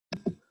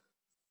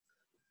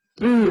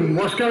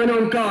What's going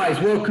on, guys?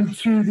 Welcome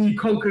to the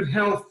Conquered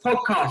Health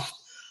podcast.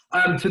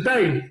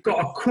 Today,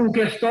 got a cool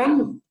guest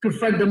on, good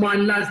friend of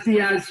mine,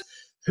 Diaz,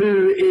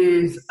 who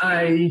is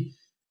a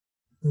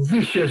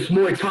vicious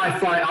Muay Thai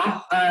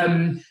fighter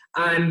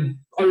and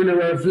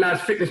owner of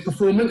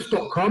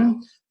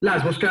LazFitnessPerformance.com.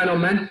 Laz, what's going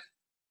on, man?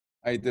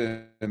 How you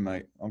doing,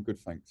 mate? I'm good,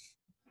 thanks.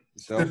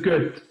 Yourself?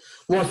 Good.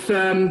 How's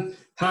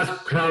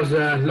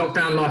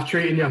lockdown life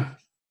treating you?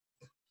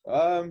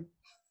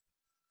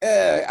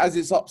 Yeah, as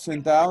it's ups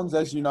and downs,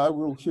 as you know,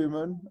 we're all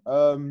human.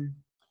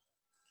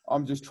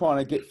 I'm just trying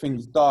to get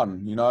things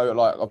done, you know,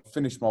 like I've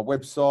finished my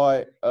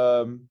website.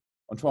 I'm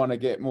trying to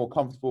get more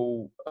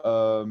comfortable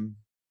on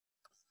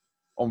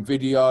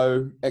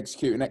video,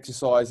 executing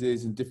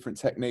exercises and different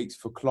techniques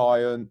for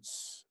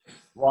clients,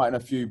 writing a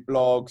few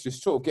blogs,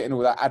 just sort of getting all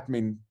that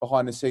admin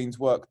behind the scenes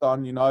work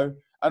done, you know.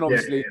 And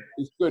obviously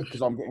it's good because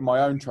I'm getting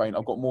my own train.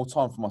 I've got more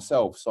time for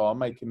myself, so I'm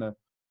making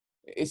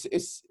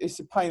it's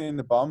a pain in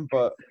the bum,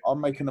 but I'm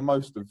making the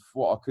most of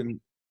what I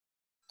can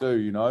do,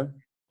 you know.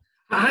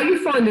 How are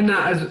you finding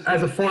that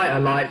as a fighter?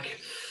 Like,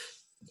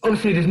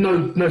 obviously there's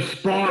no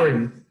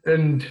sparring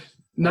and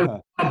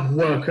no club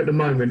work at the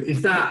moment.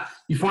 Is that,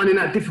 you finding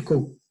that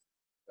difficult?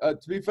 To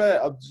be fair,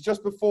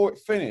 just before it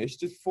finished,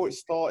 just before it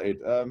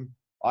started,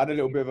 I had a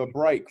little bit of a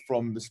break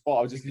from the sport.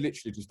 I was just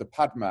literally just a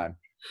pad man,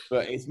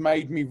 but it's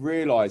made me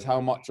realise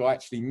how much I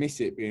actually miss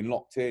it being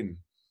locked in.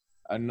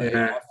 And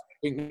I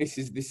think this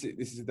is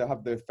to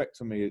have the effect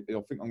on me.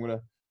 I think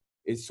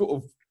it's sort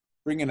of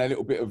bringing a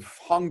little bit of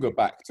hunger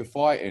back to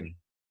fighting,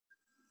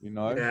 you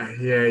know? Yeah.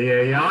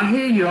 I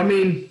hear you. I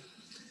mean,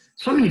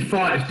 so many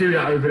fighters do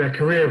that over their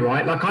career,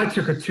 right? Like I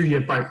took a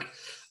 2-year break.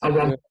 I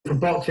won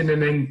from boxing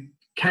and then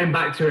came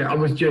back to it. I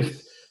was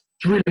just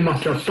drilling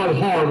myself so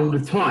hard all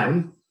the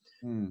time.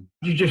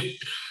 You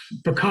just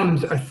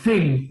becomes a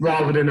thing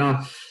rather than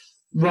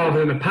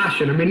a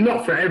passion. I mean,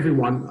 not for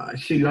everyone. I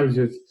see loads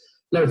of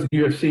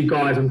UFC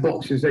guys and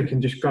boxers, they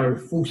can just go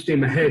full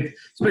steam ahead,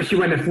 especially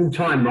when they're full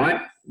time,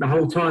 right? The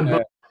whole time. Yeah.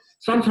 But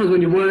sometimes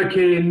when you're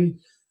working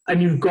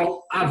and you've got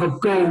other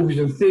goals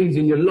and things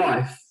in your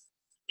life,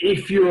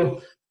 if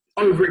you're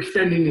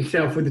overextending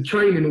yourself with the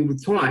training all the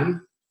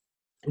time,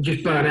 you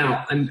just burn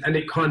out and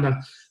it kind of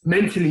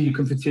mentally you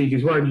can fatigue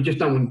as well, and you just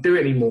don't want to do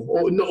it anymore.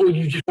 Or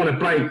you just want to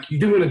break. You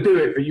do want to do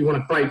it, but you want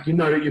to break. You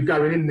know that you're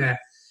going in there.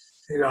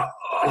 You're like,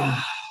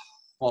 oh.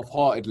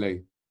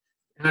 Half-heartedly.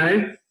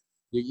 Hey?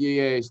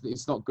 Yeah,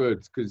 it's not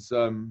good because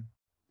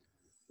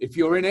if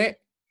you're in it,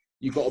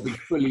 you've got to be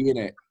fully in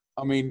it.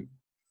 I mean,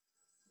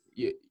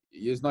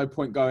 there's no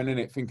point going in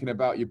it thinking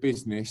about your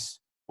business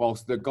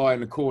whilst the guy in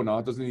the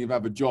corner doesn't even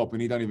have a job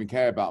and he don't even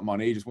care about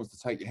money. He just wants to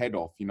take your head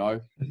off, you know.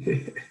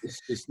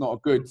 It's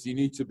not good. You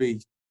need to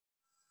be,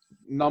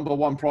 number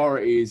one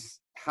priority is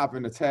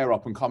having a tear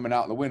up and coming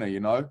out the winner, you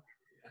know.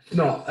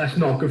 That's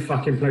not a good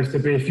fucking place to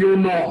be. If you're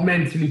not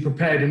mentally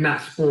prepared in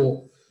that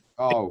sport,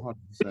 100%.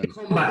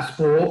 Combat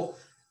sport,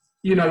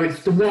 you know,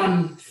 it's the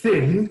one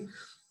thing,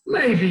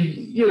 maybe,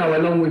 you know,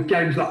 along with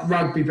games like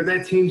rugby, but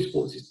they're team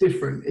sports, it's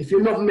different. If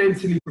you're not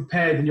mentally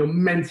prepared and you're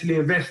mentally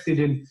invested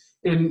in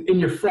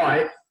your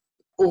fight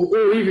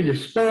or even your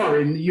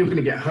sparring, you're going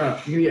to get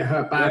hurt. You're going to get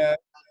hurt bad.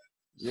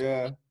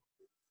 Yeah.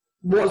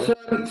 What's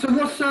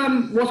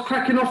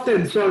cracking off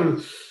then?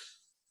 So,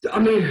 I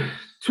mean,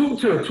 talk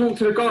to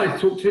the guys,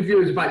 talk to the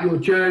viewers about your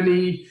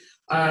journey.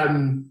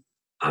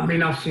 I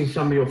mean, I've seen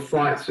some of your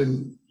fights,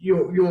 and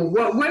what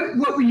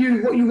were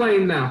you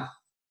weighing now?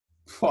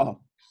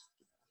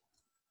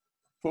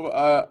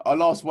 I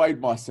last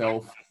weighed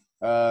myself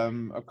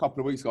a couple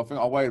of weeks ago. I think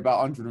I weighed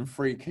about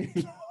 103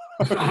 kilos.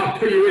 I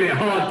put you in it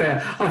hard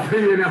there.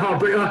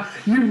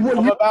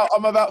 But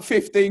I'm about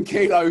 15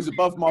 kilos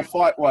above my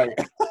fight weight.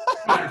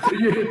 Right, so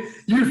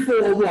you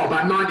fought what,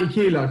 about 90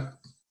 kilos?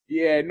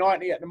 Yeah,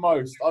 90 at the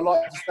most. I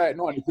like to stay at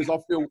 90 because I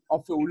feel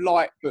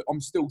light, but I'm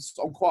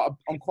quite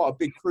a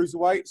big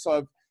cruiserweight.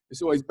 So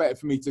it's always better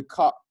for me to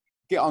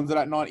get under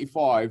that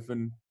 95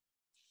 and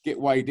get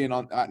weighed in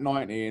at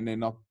 90, and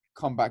then I'll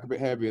come back a bit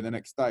heavier the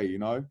next day. You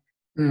know.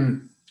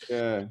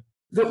 Yeah.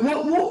 But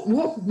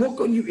what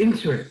got you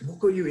into it? What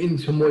got you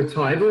into Muay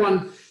Thai?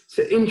 It's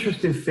an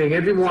interesting thing.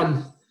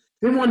 Everyone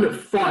that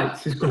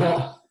fights has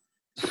got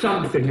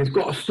something. It's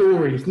got a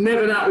story. It's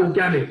never that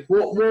organic.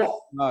 What?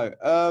 No.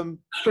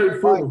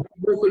 Straightforward.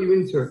 What got you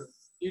into it?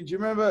 Do you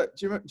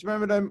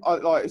remember them?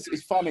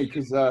 It's funny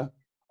because I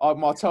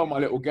tell my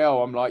little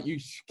girl, I'm like, you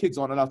kids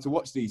aren't allowed to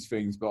watch these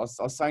things. But I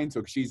was saying to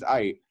her, 'cause she's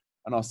 8,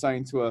 and I was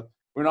saying to her,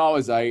 when I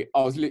was 8,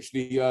 I was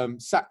literally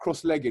sat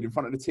cross-legged in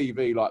front of the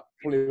TV, like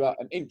probably about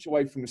an inch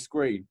away from the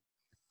screen,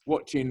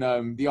 watching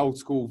the old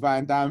school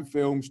Van Damme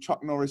films,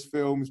 Chuck Norris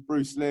films,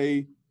 Bruce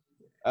Lee.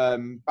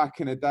 Back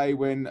in the day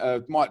when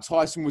Mike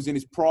Tyson was in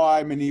his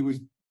prime and he was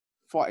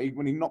fighting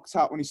when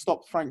he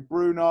stopped Frank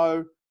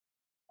Bruno.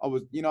 I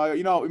was,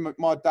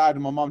 my dad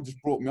and my mum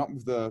just brought me up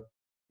with the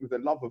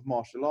love of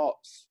martial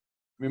arts.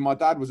 I mean, my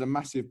dad was a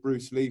massive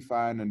Bruce Lee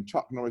fan and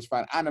Chuck Norris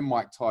fan and a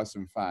Mike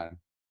Tyson fan.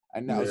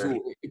 And that was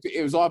all.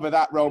 It was either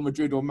that Real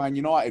Madrid or Man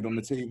United on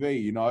the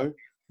TV, you know?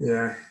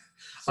 Yeah.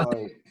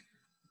 So,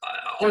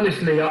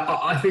 honestly,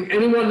 I think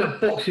anyone that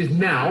boxes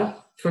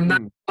now, from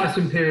that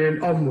Tyson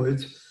period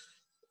onwards,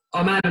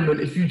 I'm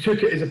adamant if you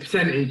took it as a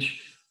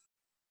percentage,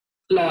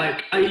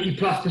 like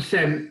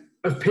 80+%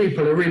 of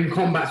people are in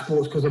combat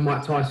sports because of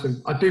Mike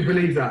Tyson. I do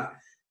believe that.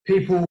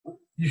 People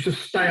used to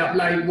stay up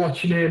late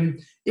watching him.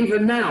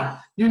 Even now,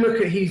 you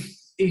look at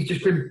he's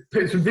just been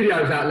putting some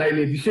videos out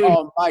lately. Have you seen?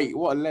 Oh, mate,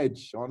 what a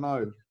ledge. I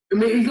know. I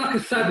mean, he's like a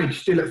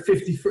savage still at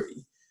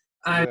 53.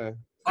 And Yeah.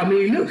 I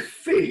mean, he looks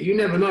fit. You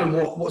never know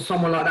what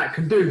someone like that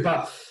can do.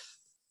 But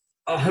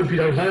I hope he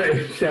don't hurt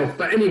himself.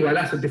 But anyway,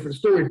 that's a different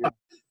story. But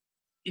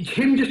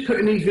him just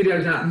putting these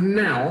videos out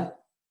now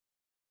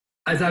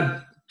has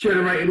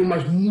generated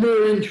almost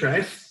more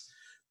interest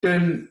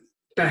than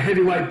the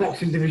heavyweight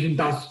boxing division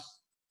does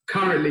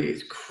currently.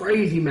 It's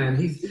crazy, man.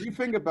 You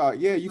think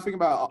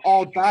about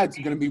our dads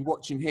are going to be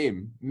watching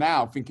him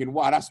now, thinking,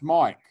 "Wow, that's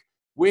Mike."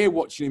 We're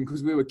watching him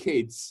because we were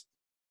kids.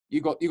 You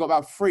got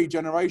about 3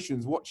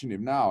 generations watching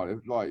him now,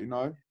 like, you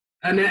know.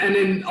 And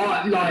then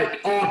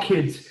like our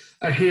kids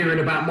are hearing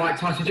about Mike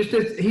Tyson. Just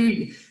as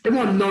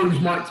everyone knows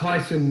Mike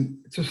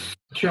Tyson to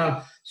such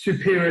a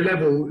superior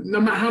level. No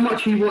matter how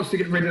much he wants to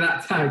get rid of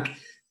that tag,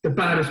 the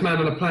baddest man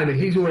on the planet,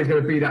 he's always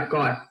going to be that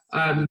guy.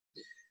 And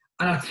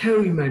I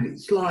tell you, man,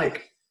 it's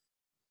like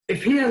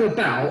if he has a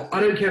bout, I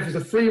don't care if it's a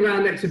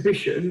 3-round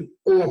exhibition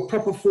or a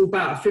proper full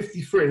bout at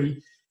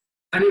 53,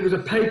 and it was a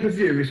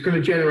pay-per-view, it's going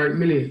to generate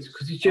millions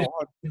because it's just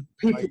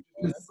people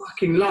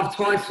fucking love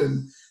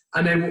Tyson.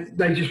 And then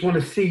they just want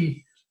to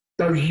see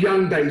those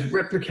young days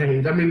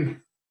replicated. I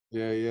mean,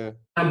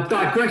 I'm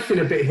digressing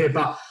a bit here,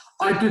 but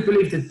I do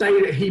believe the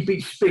day that he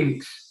beat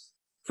Spinks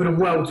for the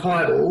world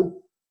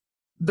title,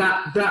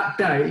 that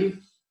day,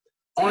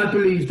 I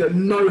believe that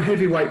no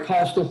heavyweight,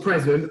 past or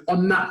present,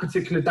 on that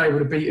particular day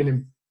would have beaten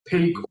him.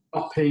 Peak or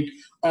not peak,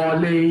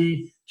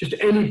 Ali, just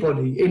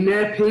anybody in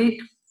their peak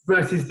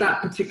versus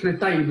that particular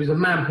day was a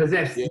man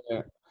possessed.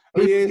 Yeah,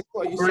 it's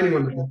what you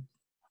say.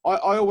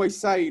 I always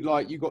say,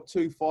 like, you got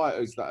 2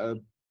 fighters that are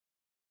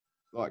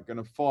like going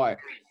to fight.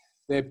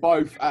 They're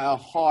both at a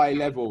high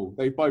level.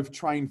 They both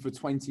trained for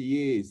 20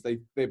 years.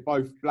 They're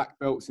both black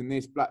belts in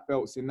this, black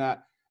belts in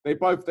that. They've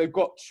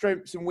got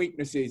strengths and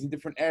weaknesses in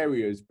different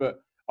areas, but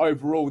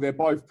overall they're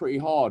both pretty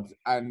hard,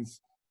 and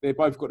they've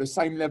both got the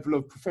same level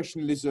of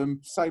professionalism,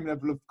 same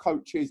level of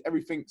coaches,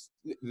 everything's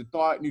the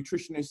diet,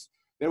 nutritionists.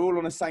 They're all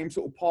on the same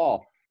sort of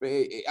par. But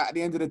at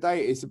the end of the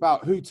day, it's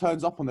about who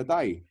turns up on the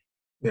day.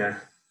 Yeah,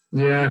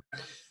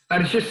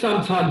 and it's just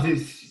sometimes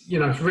it's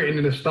it's written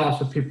in the stars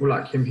for people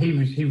like him. He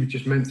was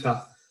just meant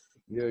to.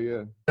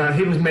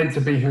 He was meant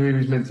to be who he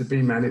was meant to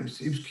be, man.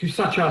 He was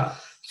such a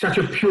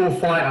pure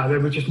fighter. There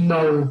was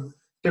no.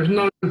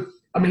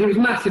 I mean, he was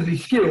massively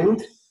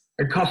skilled,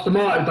 and Custom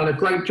Art had done a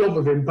great job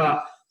of him.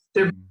 But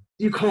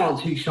you can't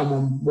teach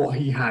someone what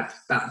he had.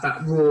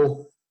 That raw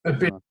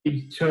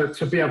ability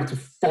to be able to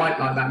fight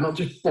like that, not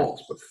just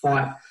box but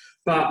fight.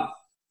 But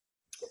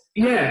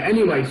yeah,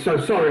 anyway, so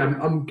sorry,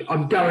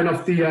 I'm going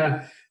off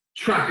the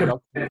track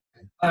of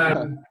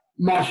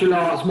martial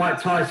arts, Mike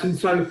Tyson.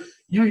 So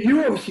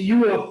you obviously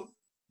you were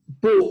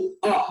brought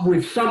up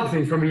with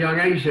something from a young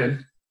age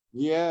then.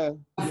 Yeah.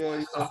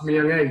 From a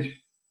young age.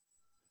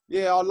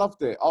 Yeah, I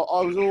loved it.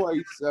 I was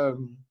always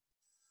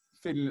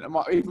feeling.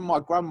 Even my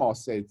grandma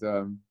said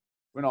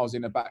when I was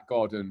in the back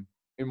garden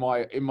in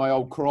my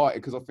old karate,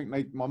 because I think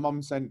my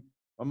mum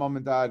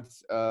and dad.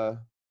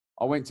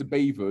 I went to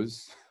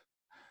Beavers.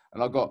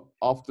 And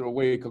after a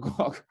week,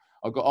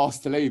 I got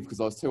asked to leave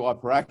because I was too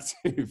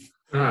hyperactive.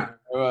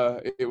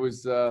 It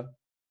was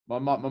my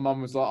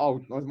mum was like,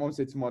 "Oh," my mum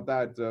said to my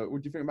dad,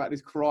 "What do you think about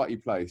this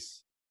karate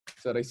place?"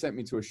 So they sent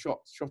me to a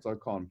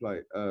Shotokan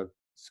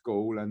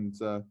school, and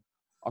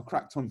I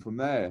cracked on from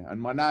there.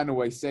 And my nan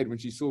always said when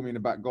she saw me in the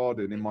back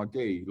garden in my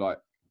gi, like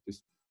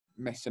just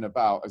messing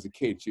about as a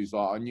kid, she was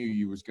like, "I knew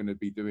you was going to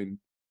be doing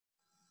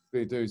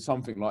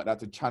something like that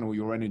to channel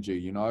your energy,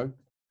 you know."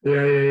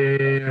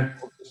 Yeah.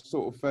 I just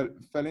sort of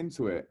fell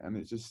into it, and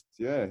it just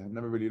I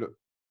never really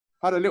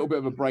had a little bit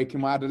of a break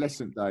in my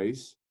adolescent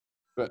days,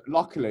 but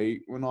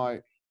luckily when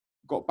I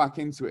got back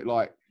into it,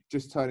 like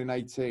just turning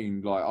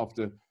 18, like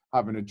after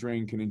having a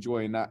drink and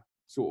enjoying that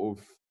sort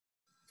of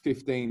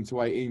 15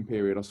 to 18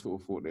 period, I sort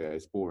of thought,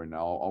 it's boring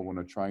now. I want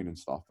to train and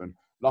stuff. And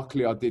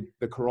luckily I did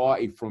the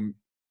karate from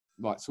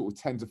like sort of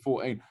 10 to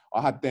 14.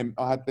 I had them.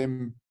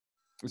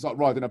 It's like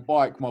riding a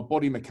bike. My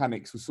body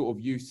mechanics were sort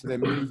of used to their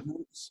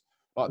movements.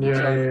 Like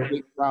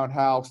the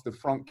roundhouse, the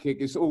front kick.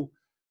 It's all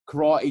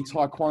karate,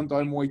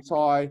 taekwondo, Muay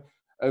Thai.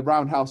 A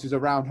roundhouse is a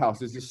roundhouse.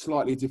 There's just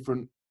slightly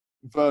different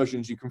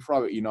versions you can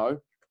throw it,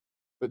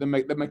 But the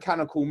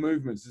mechanical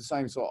movements are the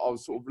same. So I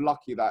was sort of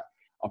lucky that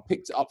I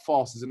picked it up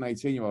fast as an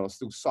 18-year-old. I was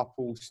still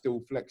supple, still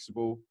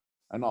flexible.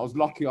 And I was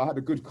lucky I had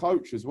a good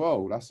coach as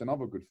well. That's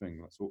another good thing.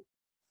 That's all.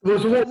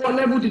 So what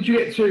level did you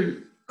get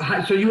to?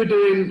 So you were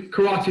doing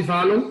karate for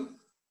how long?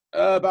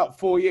 About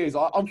 4 years.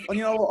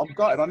 You know what? I'm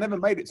gutted. I never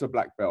made it to a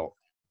black belt.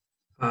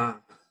 I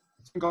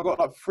think I got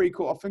like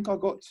 3/4. I think I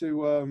got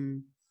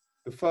to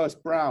the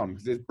first brown,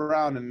 because there's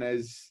brown and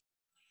there's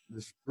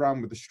this brown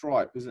with the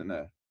stripe, isn't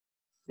there?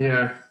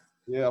 Yeah.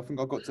 Yeah, I think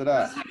I got to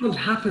That that. sometimes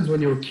happens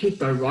when you're a kid,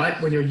 though, right?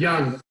 When you're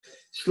young,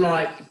 it's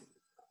like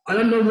I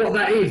don't know what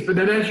that is, but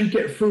then as you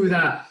get through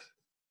that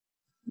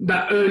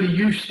early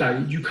youth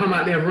stage, you come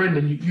out the other end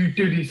and you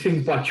do these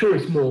things by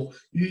choice more.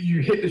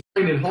 You hit the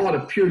training harder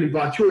purely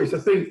by choice. I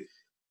think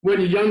when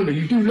you're younger,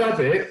 you do love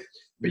it,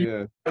 but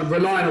Yeah. you're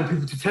relying on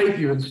people to take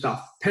you and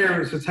stuff,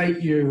 parents to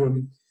take you,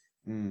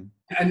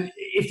 and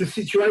if the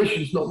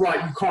situation's not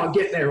right, you can't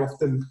get there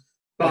often.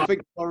 I But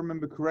think if I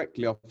remember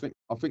correctly, I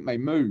think they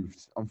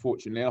moved,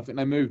 unfortunately. I think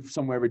they moved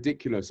somewhere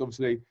ridiculous.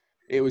 Obviously,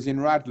 it was in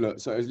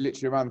Radlett, so it was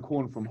literally around the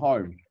corner from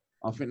home.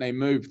 I think they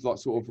moved like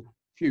sort of a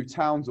few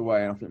towns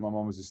away, and I think my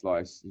mum was just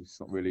like, it's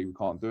not really, we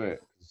can't do it.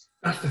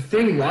 that's the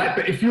thing, right?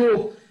 But if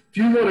you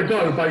want to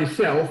go by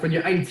yourself and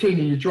you're 18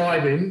 and you're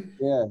driving,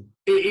 Yeah,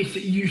 it's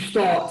you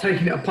start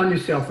taking it upon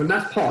yourself, and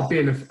that's part of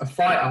being a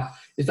fighter.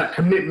 Is that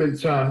commitment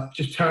to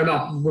just turn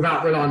up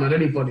without relying on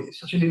anybody. It's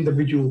such an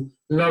individual,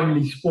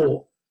 lonely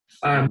sport.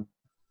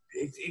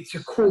 It's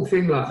a cool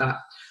thing like that.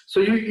 So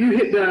you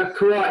hit the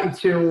karate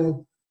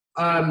till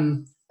a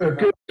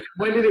good.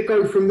 When did it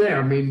go from there?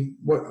 I mean,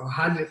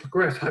 how did it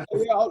progress?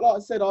 yeah. Like I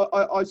said,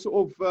 I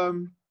sort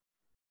of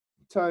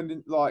turned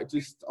in like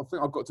just. I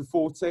think I got to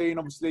 14.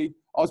 Obviously,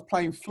 I was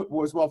playing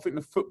football as well. I think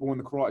the football and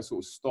the karate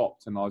sort of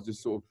stopped, and I was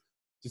just sort of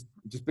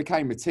just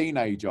became a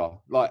teenager,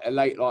 like a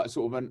late, like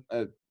sort of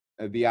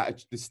the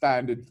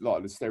standard,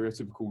 like the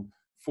stereotypical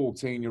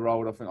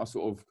 14-year-old. I think I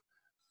sort of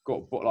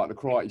got like the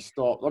karate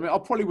stopped. I mean, I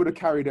probably would have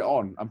carried it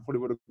on and probably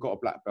would have got a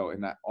black belt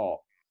in that art,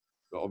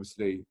 but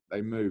obviously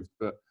they moved.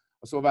 But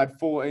I sort of had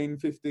 14,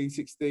 15,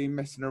 16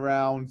 messing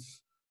around,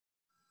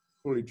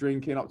 probably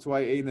drinking up to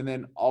 18, and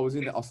then I was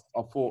in it.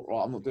 I thought,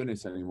 right, I'm not doing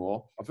this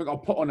anymore. I think I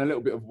put on a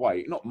little bit of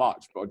weight, not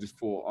much, but I just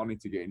thought I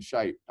need to get in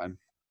shape, and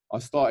I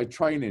started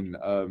training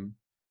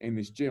in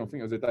this gym. I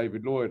think it was a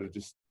David Lloyd. I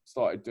just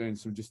started doing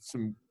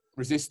some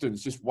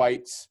resistance, just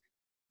weights,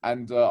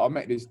 and I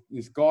met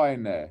this guy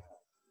in there,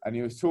 and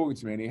he was talking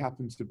to me, and he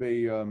happened to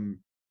be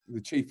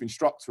the chief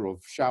instructor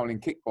of Shaolin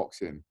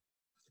kickboxing.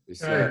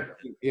 This,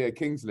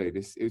 Kingsley.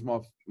 This is my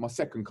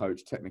second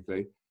coach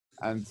technically,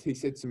 and he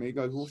said to me, he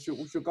goes, "What's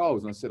your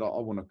goals?" And I said, "I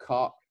want to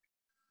cut,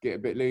 get a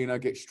bit leaner,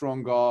 get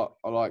stronger.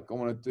 I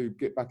want to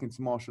get back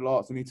into martial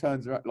arts." And he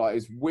turns around, like,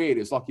 it's weird.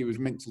 It's like he was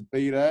meant to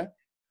be there.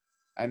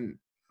 And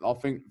I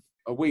think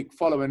a week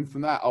following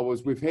from that, I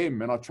was with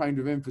him, and I trained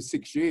with him for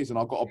 6 years, and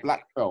I got a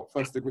black belt,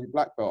 first degree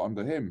black belt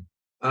under him.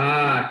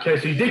 Ah, okay.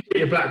 So you did get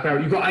your black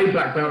belt. You got a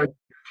black belt.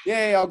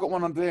 Yeah, I got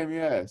one under him.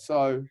 Yeah,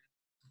 so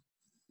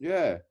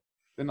yeah.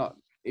 Then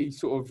he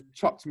sort of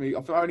chucked me.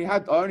 I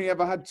only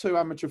ever had 2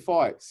 amateur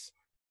fights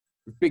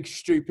with big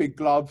stupid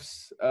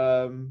gloves,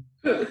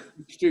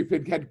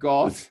 stupid head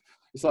guard.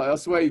 It's like, I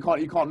swear you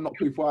can't knock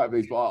people out of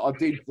these. But I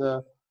did.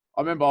 I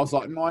remember I was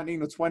like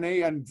 19 or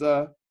 20, and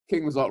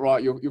King was like,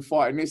 "Right, you're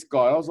fighting this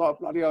guy." I was like,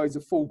 "Bloody hell, he's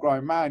a full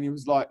grown man." He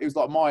was like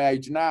my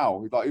age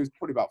now. He was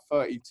probably about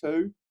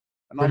 32,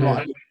 and I'm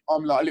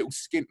like a little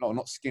skin, no,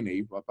 not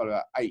skinny, but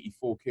about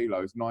 84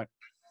 kilos,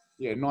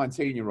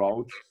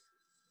 19-year-old.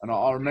 And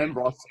I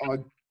remember I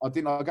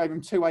gave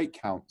him 2 8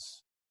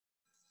 counts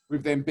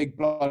with them big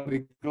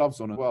bloody gloves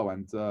on as well.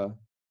 And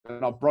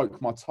I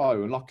broke my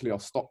toe, and luckily I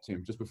stopped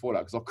him just before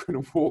that because I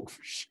couldn't walk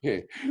for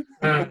shit.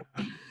 It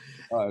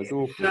was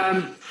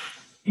awful.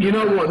 You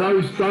know what?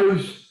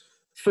 Those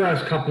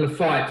first couple of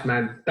fights,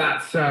 man.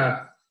 That's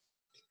where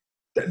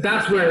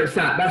it's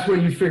at. That's where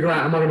you figure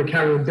out, am I going to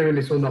carry on doing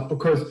this or not?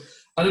 Because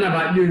I don't know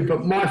about you,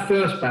 but my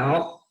first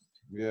bout.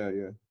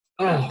 Yeah.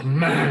 Oh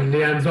man,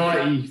 the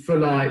anxiety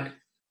for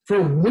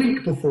a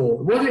week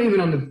before. It wasn't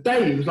even on the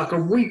day. It was like a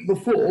week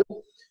before.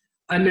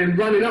 And then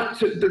running up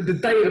to the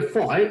day of the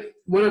fight,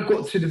 when I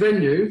got to the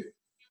venue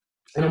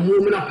and I'm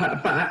warming up at the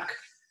back,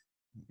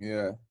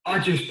 yeah,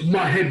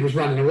 my head was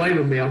running away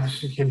with me. I was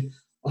thinking,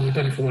 I don't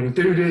know if I want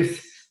to do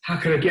this. How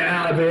can I get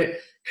out of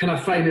it? Can I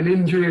feign an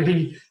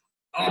injury?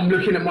 I'm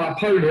looking at my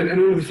opponent, and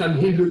all of a sudden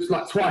he looks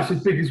like twice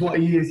as big as what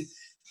he is.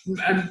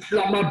 And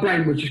like my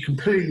brain was just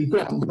completely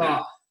gone.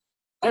 But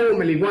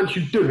ultimately, once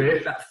you do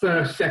it that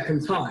first,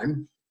 second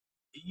time,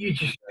 you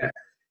just,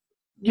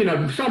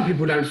 some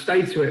people don't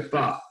stay to it,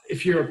 but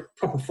if you're a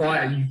proper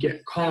fighter, you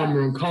get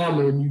calmer and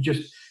calmer, and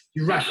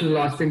you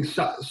rationalize things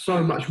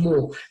so much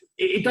more.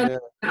 It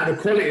doesn't matter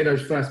the quality of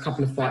those first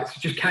couple of fights.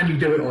 It's just, can you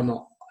do it or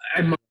not,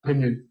 in my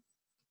opinion.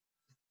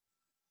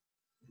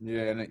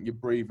 Yeah, and you're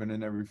breathing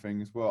and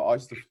everything as well. I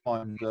used to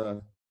find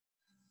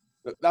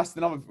that's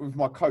another with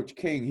my coach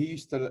King. He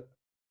used to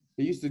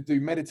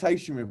do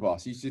meditation with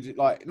us. He used to do,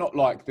 not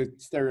like the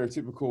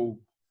stereotypical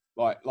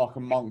like a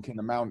monk in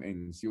the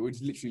mountains. He would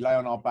just literally lay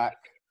on our back,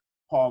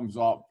 palms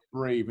up,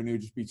 breathe, and he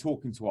would just be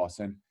talking to us.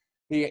 And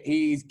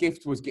his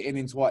gift was getting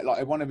into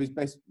like one of the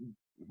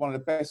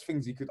best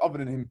things he could, other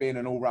than him being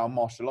an all-round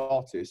martial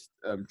artist,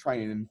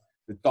 training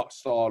the Dutch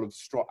style of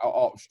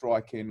art of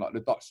striking, like the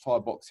Dutch Thai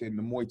boxing,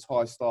 the Muay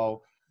Thai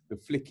style, the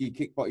flicky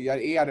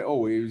kickboxing. He had it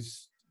all. He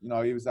was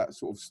that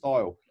sort of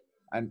style,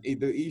 and he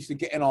used to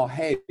get in our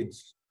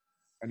heads,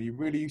 and he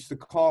really used to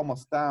calm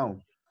us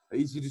down. He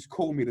used to just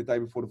call me the day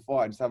before the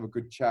fight and just have a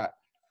good chat.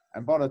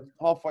 And by the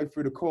halfway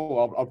through the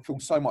call, I'd feel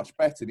so much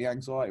better. The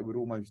anxiety would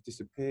almost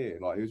disappear.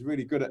 Like, he was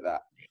really good at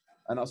that.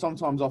 And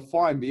sometimes I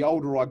find the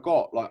older I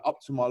got, like up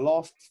to my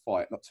last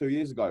fight, like 2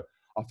 years ago,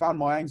 I found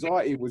my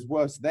anxiety was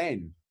worse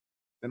then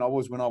than I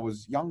was when I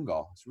was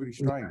younger. It's really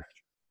strange.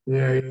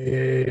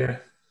 Yeah,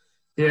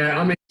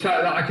 I mean, so,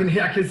 like,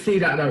 I can see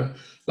that though.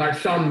 Like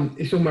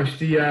it's almost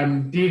the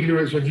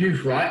ignorance of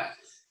youth, right?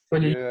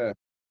 When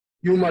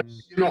you're not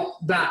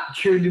that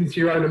tuned into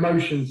your own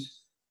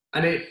emotions,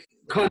 and it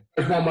kind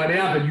of goes one way or the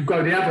other. You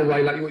go the other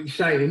way, like what you're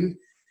saying.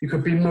 You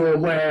could be more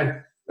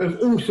aware of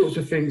all sorts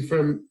of things,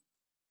 from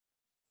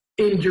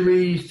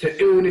injuries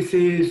to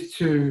illnesses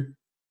to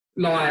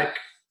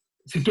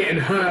getting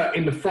hurt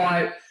in the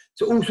fight,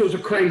 to all sorts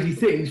of crazy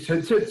things,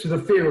 to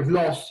the fear of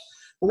loss.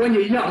 But when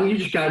you're young, you're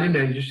just going in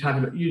there and you're just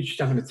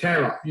having a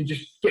tear up. You're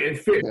just getting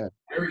fit,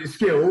 your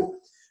skill,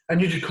 and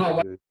you just can't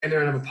wait to get in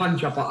there and have a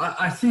punch up.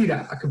 I see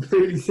that. I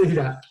completely see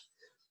that.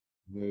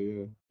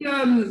 Yeah.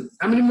 How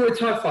many Muay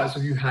Thai fights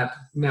have you had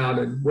now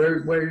then? Where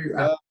are you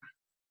at?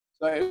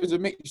 So it was a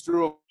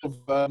mixture of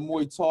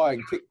Muay Thai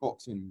and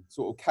kickboxing,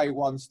 sort of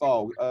K1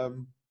 style. I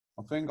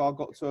think I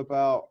got to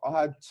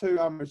I had 2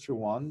 amateur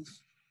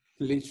ones,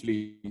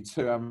 literally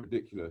 2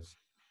 ridiculous.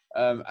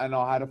 And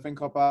I had, I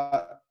think,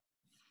 about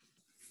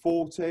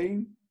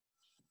 14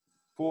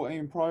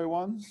 pro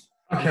ones.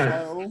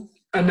 Okay.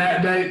 And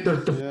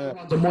the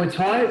ones are Muay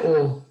Thai,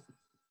 or?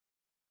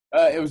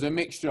 It was a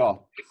mixture.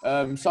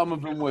 Some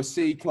of them were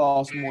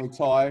C-class Muay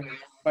Thai,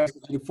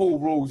 basically the full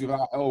rules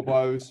without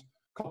elbows.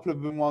 A couple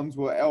of them ones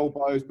were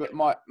elbows, but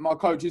my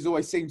coaches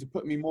always seemed to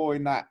put me more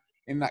in that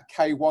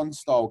K1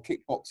 style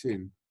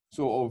kickboxing.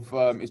 Sort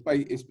of, it's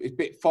a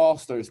bit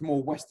faster. It's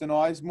more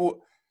westernized,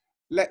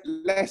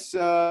 less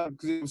because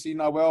obviously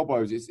no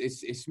elbows.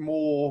 It's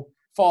more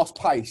fast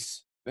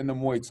pace than the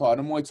Muay Thai.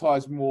 The Muay Thai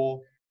is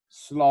more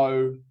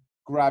slow,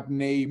 grab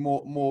knee,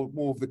 more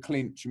of the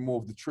clinch and more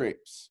of the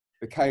trips.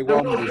 The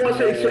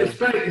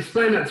K1.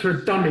 Explain that to a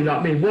dummy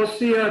like me. What's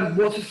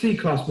the C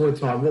class Muay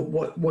Thai?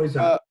 What is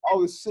that?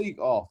 The C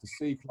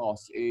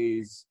class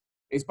is,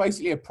 it's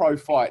basically a pro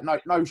fight.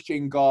 No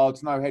shin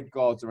guards, no head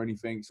guards or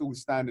anything. It's all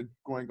standard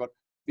groin guard.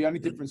 The only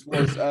difference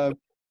was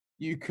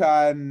you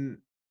can't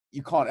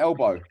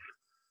elbow.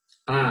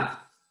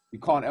 You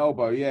can't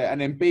elbow, yeah. And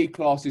then B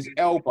class is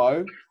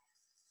elbow,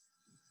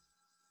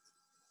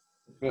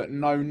 but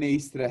no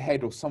knees to the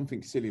head or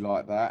something silly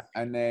like that.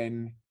 And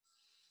then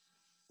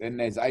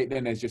there's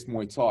just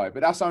Muay Thai,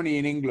 but that's only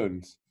in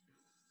England.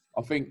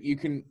 I think you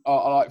can,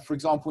 like for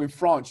example, in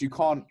France, you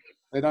can't.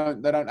 They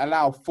don't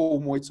allow full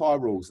Muay Thai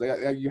rules.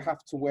 You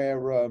have to wear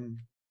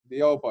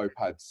the elbow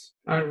pads.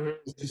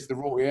 It's just the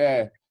rule,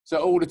 yeah. So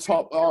all the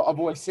top, I've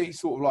always seen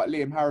sort of like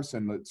Liam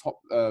Harrison, the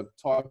top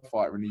Thai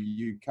fighter in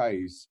the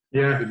UK's.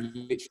 Yeah. Been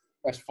literally the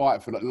best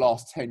fighter for the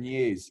last 10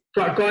 years.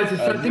 Right, guys,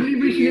 didn't he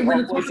recently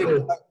win the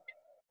title?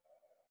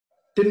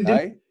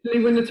 Didn't he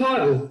win the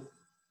title?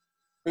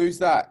 Who's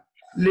that?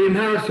 Liam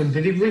Harrison.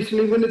 Did he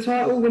recently win the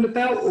title, win the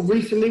belt, or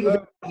recently?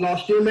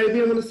 Last year, maybe,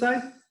 I'm going to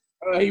say?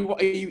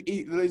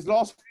 His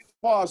last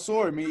fight I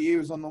saw him, he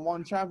was on the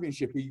one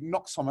championship. He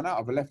knocked someone out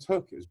of a left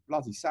hook. It was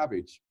bloody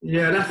savage.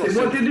 Yeah, that's it.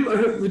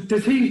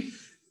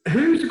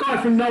 Who's the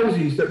guy from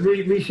Nolsies that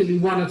recently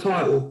won a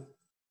title?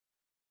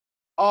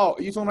 Oh,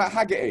 you're talking about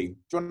Haggerty,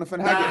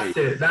 Jonathan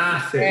Haggerty.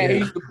 That's it. Yeah,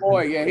 he's the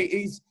boy. Yeah,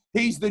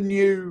 he's the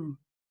new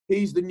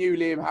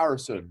Liam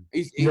Harrison.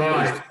 He's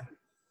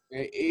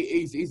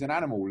an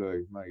animal,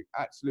 Lou, mate.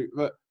 Absolutely,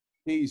 but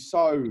he's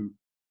so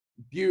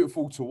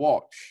beautiful to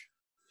watch.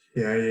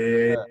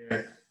 Yeah.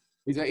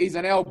 He's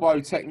an elbow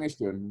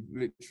technician.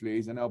 Literally,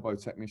 he's an elbow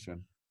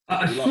technician.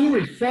 I saw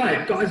his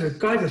fight. Guy's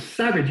a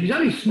savage. He's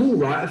only small,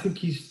 right? I think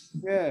he's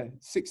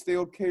 60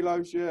 odd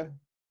kilos. Yeah,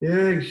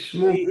 he's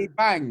small. He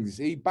bangs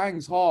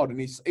hard, and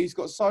he's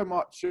got so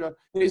much.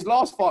 His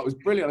last fight was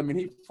brilliant. I mean,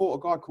 he fought a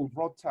guy called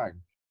Rod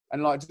Tang,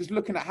 and like just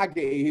looking at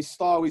Haggerty, his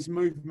style, his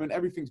movement,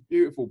 everything's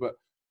beautiful. But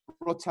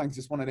Rod Tang's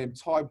just one of them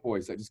Thai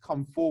boys that just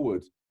come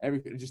forward,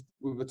 everything just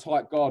with a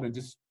tight guard, and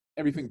just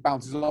everything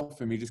bounces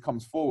off him. He just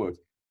comes forward,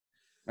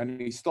 and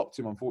he stopped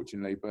him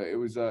unfortunately. But it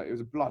was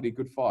a bloody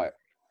good fight.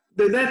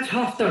 They're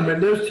tough though,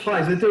 man. Those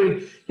Thais, they're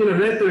doing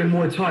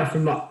Muay Thai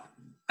from like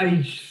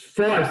age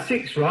 5,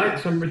 6, right?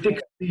 Some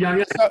ridiculously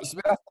young age.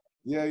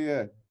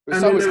 Yeah.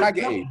 But so was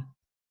Haggerty.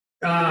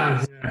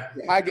 Yeah.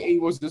 Haggerty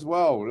was as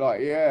well.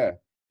 Like, yeah.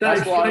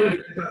 That's why.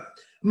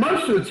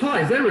 Most of the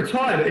Thais, they're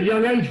retired at a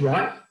young age,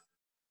 right?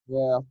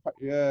 Yeah.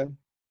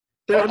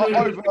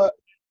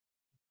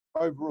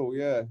 Overall,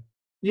 yeah.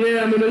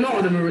 Yeah, I mean, a lot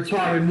of them are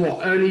retiring,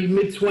 early,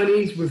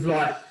 mid-20s with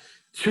like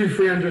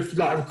 200-300,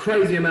 like a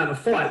crazy amount of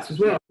fights as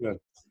well. Yeah.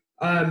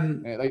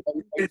 They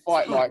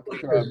fight like,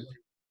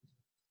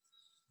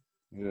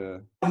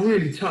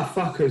 really tough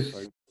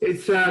fuckers.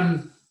 It's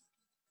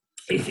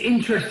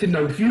interesting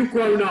though, if you've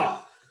grown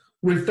up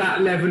with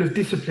that level of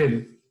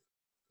discipline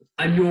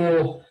and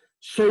you're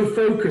so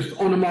focused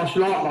on a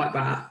martial art like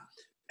that,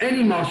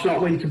 any martial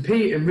art where you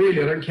compete in, really,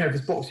 I don't care if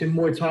it's boxing,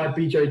 Muay Thai,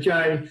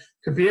 BJJ,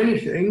 could be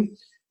anything,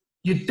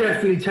 you're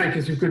definitely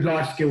taking some good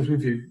life skills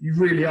with you. You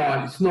really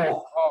are. It's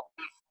not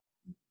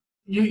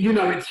you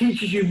know, it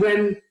teaches you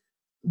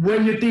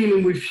when you're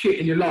dealing with shit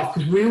in your life,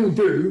 because we all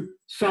do,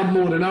 some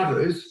more than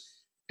others.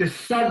 There's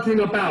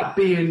something about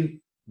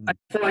being a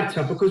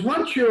fighter, because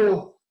once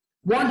you're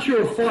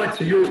a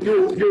fighter,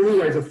 you're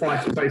always a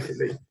fighter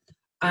basically,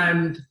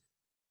 and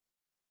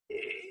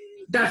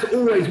that's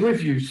always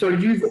with you. So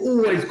you've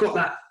always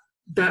got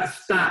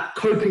that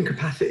coping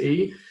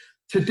capacity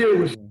to deal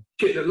with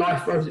shit that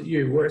life throws at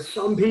you. Whereas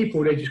some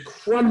people, they just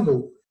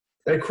crumble.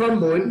 They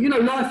crumble, and you know,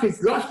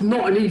 life's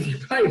not an easy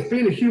place.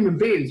 Being a human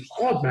being is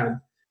hard, man.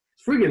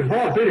 It's friggin'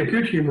 hard being a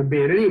good human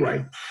being,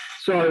 anyway.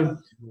 So,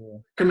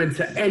 coming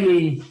to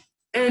any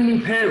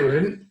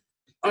parent,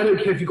 I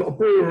don't care if you've got a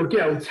boy or a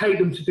girl, take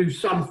them to do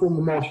some form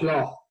of martial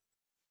art.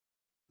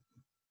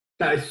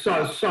 That is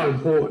so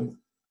important.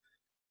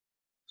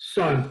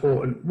 So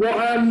important.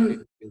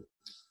 What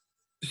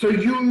so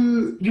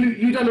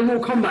you done the Raw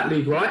Combat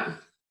League, right?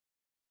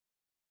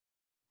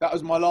 That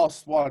was my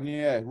last one,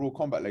 yeah. Raw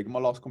Combat League, my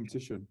last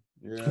competition.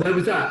 Yeah. Where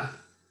was that?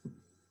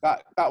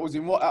 That was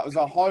in what? That was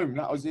at home.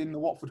 That was in the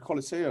Watford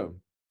Coliseum.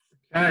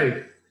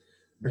 Okay.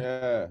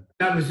 Yeah.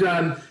 That was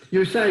you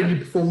were saying you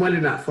performed well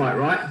in that fight,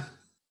 right?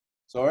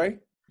 Sorry?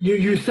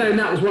 You were saying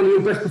that was one of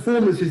your best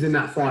performances in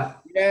that fight.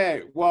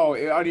 Yeah, well,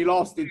 it only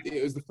lasted.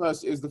 It's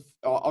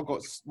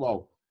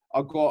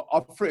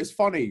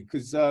funny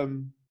because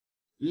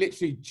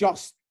literally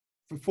just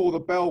before the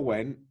bell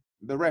went,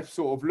 the ref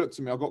sort of looked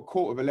at me. I got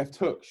caught with a left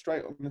hook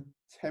straight on the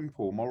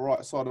temple, my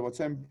right side of my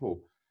temple,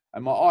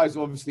 and my eyes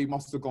obviously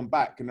must have gone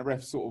back, and the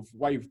ref sort of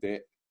waved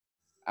it.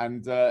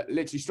 And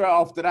literally straight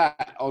after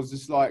that, I was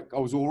just like, I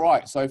was all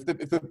right. So if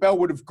the bell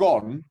would have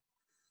gone,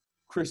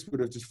 Chris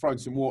would have just thrown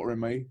some water in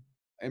my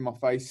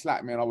face,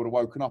 slapped me, and I would have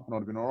woken up and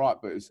I'd have been all right.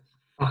 But it was,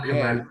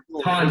 Man.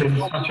 Timing is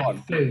such a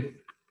thing.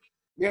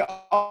 Yeah,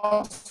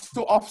 I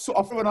threw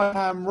an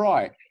overhand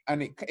right,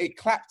 and it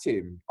clapped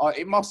him.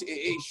 It must have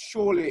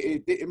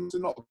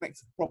not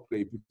connected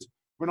properly, because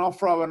when I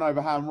throw an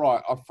overhand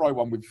right, I throw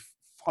one with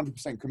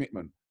 100%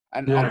 commitment.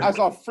 And as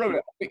I threw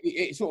it,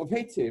 it sort of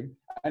hit him,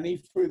 and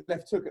he threw the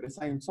left hook at the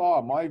same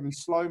time. I even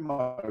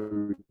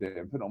slow-moed it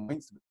and put it on my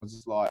Instagram. I was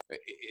just like,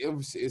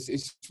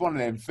 it's one of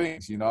them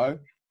things, you know.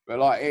 But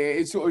like,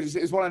 it's sort of just,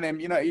 it's one of them,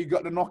 you know, you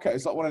got the knockout.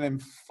 It's like one of them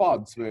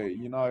fuds where,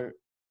 you know,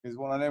 it's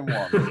one of them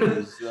ones.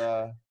 Because,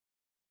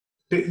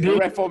 the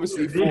ref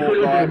obviously thought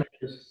like,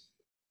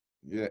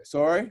 yeah,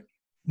 sorry?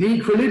 The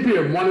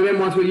equilibrium, one of them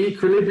ones where the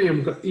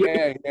equilibrium.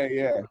 Yeah.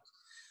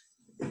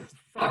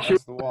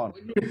 That's the one.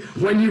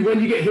 When you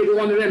get hit with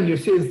one of them, you're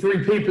seeing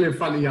three people in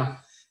front of you, and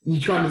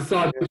you're trying to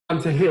decide which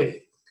one to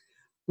hit.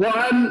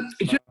 Well,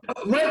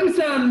 where was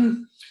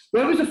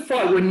the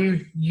fight when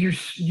you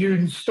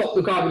stopped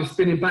the guy with a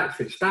spinning back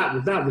fist? That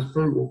was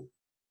brutal.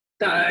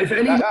 That was the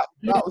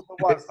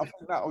one. I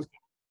think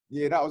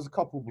that was a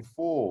couple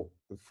before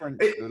the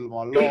French.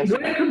 My last.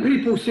 Where can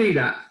people see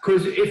that?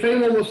 Because if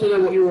anyone wants to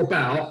know what you're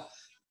about,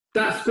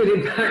 that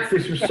spinning back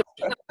fist was so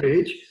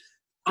savage.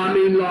 I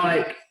mean,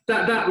 like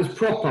that was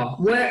proper.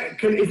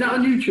 Is that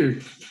on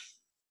YouTube?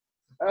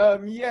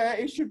 Yeah,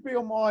 it should be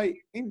on my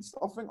Insta.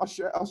 I think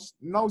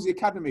Nosy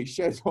Academy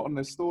shared it on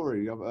their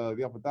story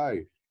the other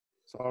day,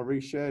 so I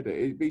reshared it.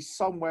 It'd be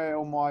somewhere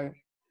on my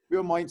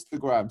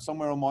Instagram,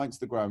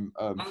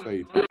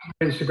 feed.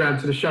 Instagram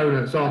to the show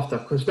notes after,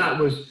 because that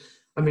was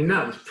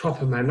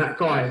proper, man. That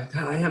guy,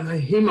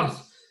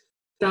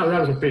 that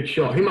was a big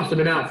shot. He must have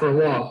been out for a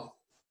while.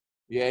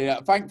 Yeah.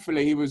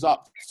 Thankfully, he was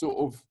up. Sort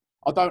of.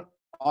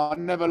 I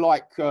never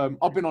like.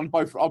 I've been on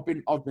both. I've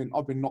been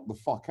knocked the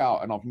fuck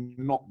out, and I've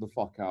knocked the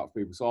fuck out of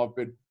people. So I've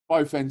been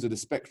both ends of the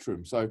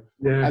spectrum. So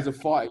as a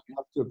fighter, you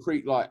have to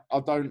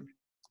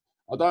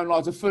I don't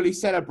like to fully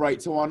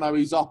celebrate till I know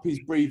he's up, he's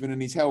breathing, and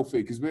he's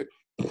healthy. Because we're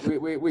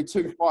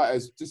two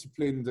fighters,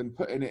 disciplined and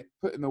putting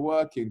the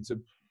work in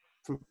to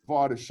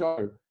provide a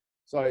show.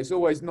 So it's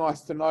always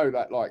nice to know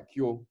that like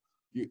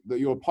that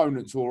your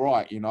opponent's all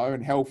right, you know,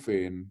 and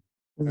healthy and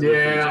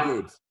everything's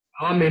good.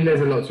 I mean, there's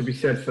a lot to be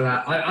said for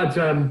that. I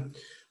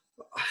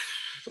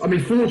mean,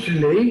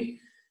 fortunately,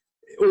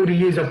 all the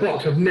years I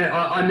boxed,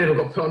 I never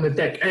got put on the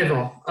deck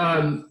ever.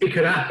 It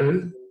could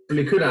happen.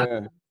 Really could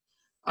happen.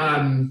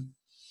 Yeah.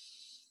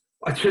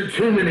 I took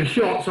too many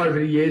shots over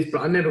the years,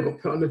 but I never got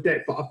put on the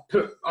deck. But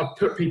I've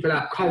put people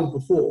out cold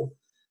before,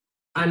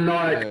 and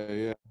like,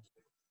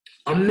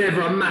 I'm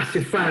never a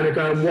massive fan of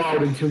going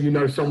wild until you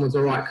know someone's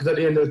all right. Because at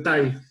the end of the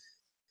day,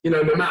 you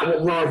know, no matter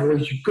what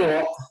rivalries you've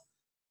got,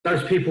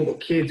 those people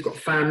got kids, got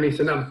families,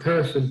 another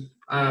person.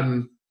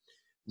 So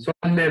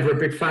I'm never a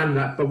big fan of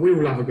that, but we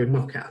all have a good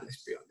knockout,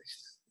 let's be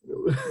honest.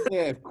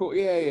 Yeah, of course.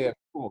 Yeah,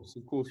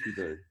 of course we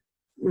do.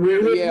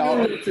 We all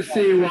love to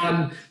see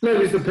one. As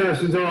long as the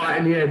person's all right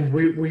in the end,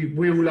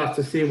 we all love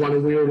to see one,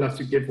 and we all love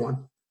to give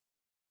one.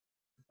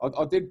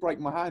 I did break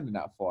my hand in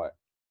that fight.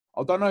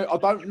 I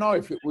don't know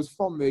if it was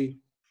from the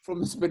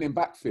spinning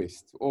back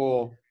fist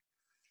or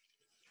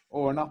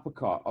an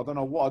uppercut. I don't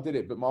know what I did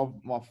it, but I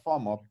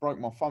broke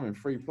my thumb in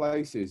 3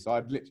 places.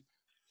 I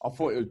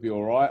thought it would be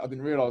all right. I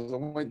didn't realise.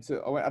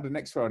 I had an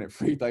X-ray on it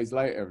 3 days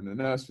later, and the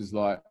nurse was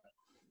like,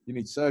 "You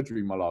need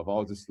surgery, my love." I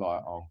was just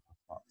like, "Oh, for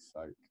fuck's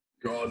sake."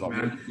 God, Like,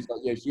 man. she's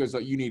like, yeah, she goes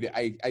like, you need it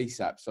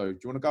ASAP. So do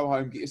you want to go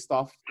home, get your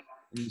stuff,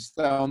 and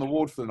stay on the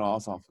ward for the night? I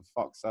was like, for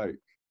fuck's sake.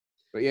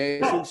 But yeah,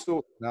 it's all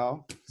sorted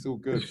now. It's all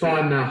good. It's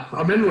fine now.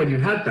 I remember when you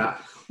had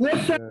that.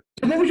 Yeah.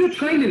 What was your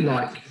training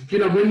like? You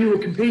know, when you were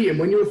competing,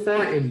 when you were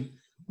fighting,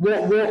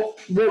 what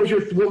was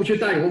your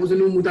day? What was a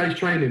normal day's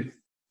training?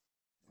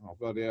 Oh,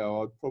 bloody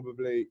hell. I'd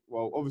probably,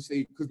 well,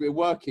 obviously, because we're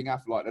working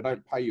athlete, they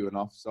don't pay you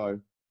enough. So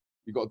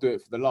you've got to do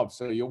it for the love.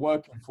 So you're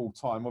working full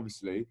time,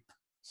 obviously.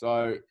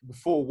 So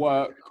before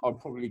work, I'd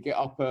probably get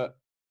up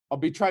I'll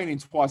be training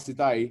twice a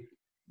day,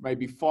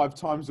 maybe 5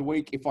 times a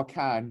week if I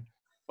can.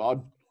 But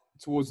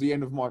towards the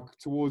end of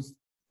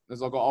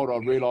as I got older, I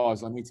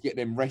realised I need to get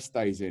them rest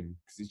days in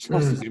because it's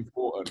just as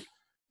important.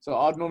 So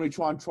I'd normally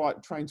try and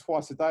train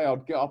twice a day.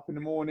 I'd get up in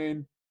the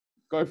morning,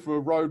 go for a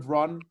road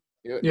run.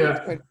 It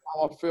depends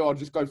how I feel. I'd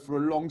just go for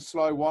a long,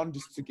 slow one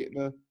just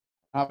to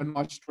have a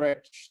nice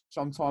stretch.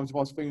 Sometimes if I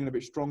was feeling a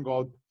bit stronger,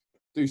 I'd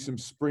do some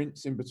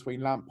sprints in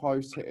between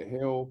lampposts, hit a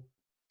hill,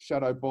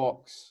 shadow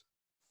box.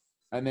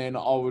 And then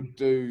I would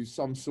do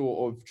some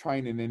sort of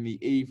training in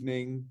the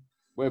evening,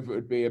 whether it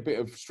would be a bit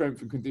of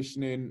strength and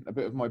conditioning, a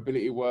bit of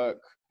mobility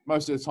work.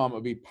 Most of the time it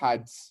would be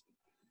pads,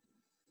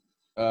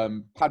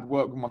 pad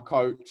work with my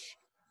coach,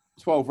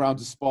 12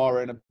 rounds of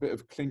sparring, a bit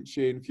of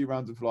clinching, a few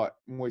rounds of like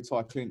Muay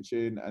Thai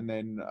clinching, and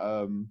then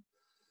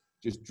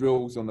just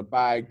drills on the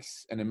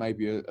bags, and then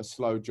maybe a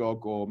slow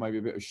jog or maybe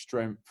a bit of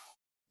strength,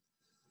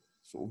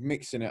 sort of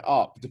mixing it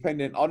up.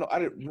 Depending, I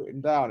had it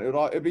written down.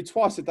 It'd be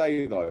twice a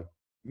day though,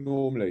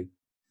 normally.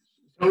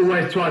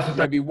 Always twice a day.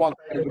 Maybe once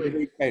over the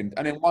weekend,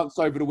 and then once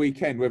over the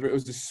weekend, whether it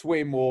was a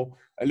swim or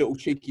a little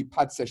cheeky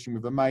pad session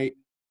with a mate.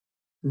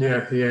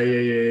 Yeah.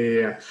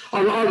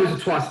 I was a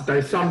twice a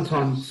day,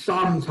 sometimes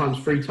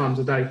 3 times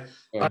a day,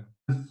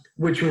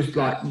 which was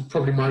like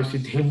probably mostly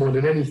him more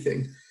than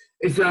anything.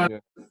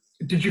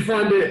 Did you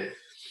find it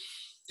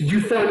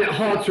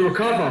hard to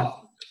recover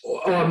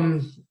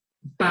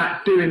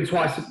back doing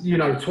twice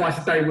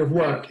a day with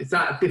work? Is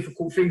that a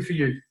difficult thing for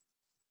you?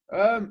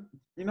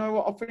 You know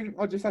what? I think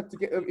I just had to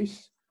get.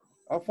 As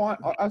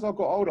I got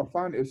older, I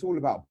found it was all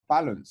about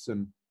balance,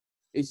 and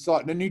it's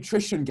like the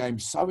nutrition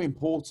game's so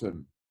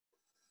important.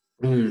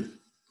 Getting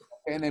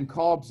them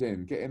carbs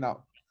in, getting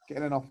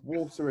enough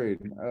water in.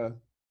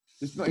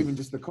 It's not even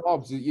just the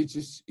carbs. You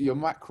just your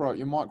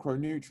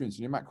micronutrients and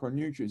your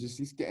macronutrients. It's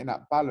just getting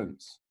that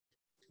balance.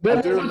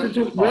 While you're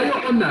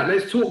on that,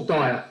 let's talk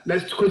diet.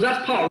 Because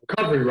that's part of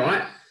recovery,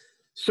 right?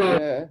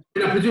 So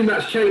I presume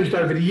that's changed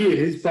over the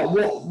years. But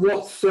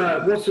what's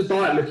the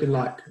diet looking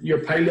like?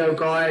 You're a paleo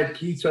guy,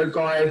 keto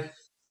guy?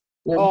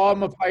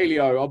 I'm a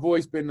paleo. I've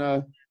always been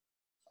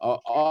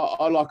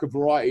I like a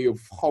variety of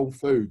whole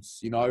foods,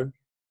 you know.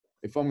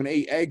 If I'm going to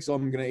eat eggs,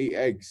 I'm going to eat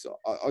eggs.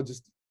 I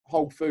just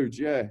whole foods,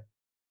 yeah.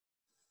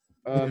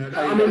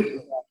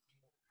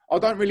 I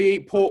don't really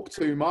eat pork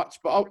too much,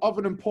 but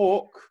other than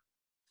pork,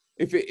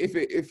 if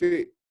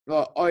it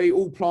like I eat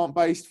all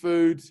plant-based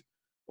foods,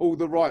 all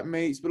the right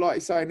meats. But like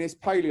you're saying, this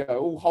paleo,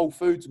 all whole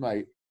foods,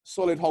 mate.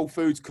 Solid whole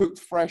foods, cooked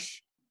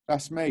fresh.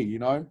 That's me, you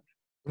know.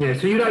 Yeah.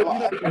 So you don't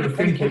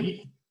overthink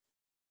it.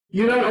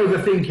 You don't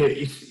overthink it.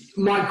 It's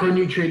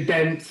micronutrient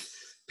dense,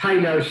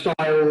 paleo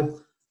style,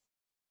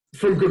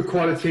 from good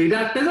quality.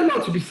 There's a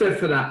lot to be said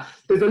for that.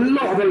 There's a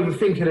lot of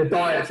overthinking of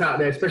diets out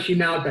there, especially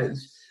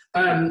nowadays.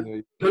 A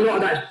lot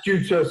of that's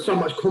due to so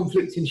much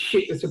conflicting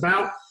shit that's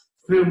about.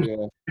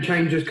 Film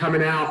changes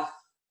coming out,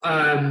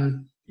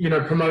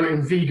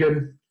 promoting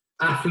vegan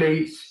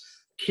athletes,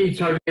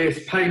 keto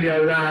this,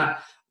 paleo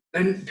that.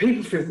 And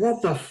people think,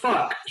 what the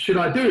fuck should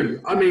I do?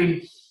 I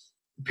mean,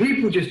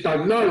 people just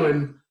don't know.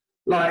 And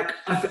like,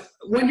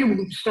 when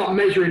you start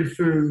measuring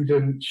food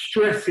and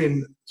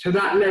stressing to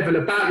that level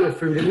about your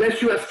food,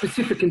 unless you have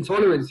specific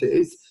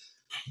intolerances,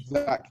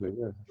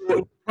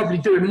 you're probably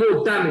doing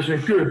more damage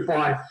than good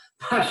by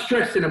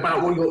stressing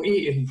about what you're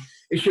eating.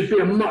 It should be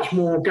a much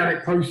more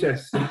organic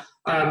process.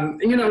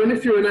 And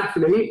if you're an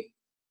athlete,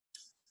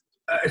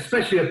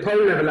 especially a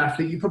pro-level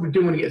athlete, you probably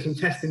do want to get some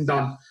testing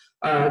done,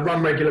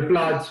 run regular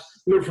bloods,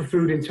 look for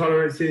food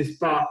intolerances.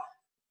 But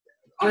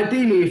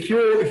ideally, if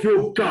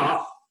your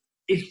gut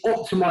is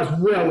optimized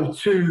well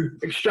to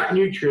extract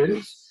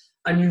nutrients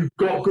and you've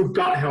got good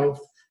gut health,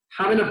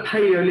 having a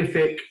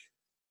Paleolithic,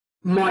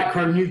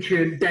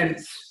 micronutrient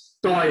dense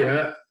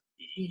diet,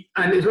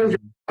 and as long as you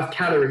have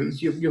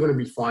calories, you're going to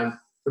be fine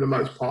for the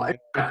most part, in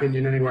my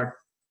opinion anyway.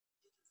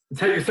 And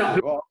take your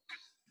supplements.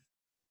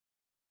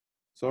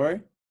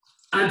 Sorry?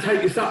 And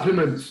take your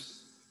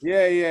supplements.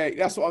 Yeah.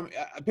 That's what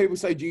people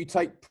say, do you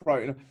take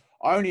protein?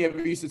 I only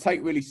ever used to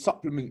take really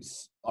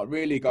supplements. I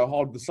really go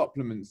hard with the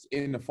supplements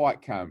in the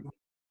fight camp.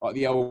 Like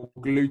the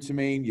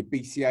L-glutamine, your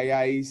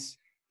BCAAs,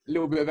 a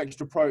little bit of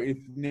extra protein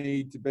if you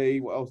need to be.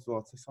 What else do I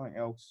take? Something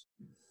else.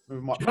 Do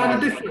you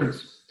find the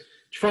difference? Do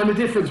you find the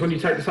difference when you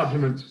take the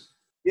supplements?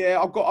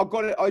 Yeah, I've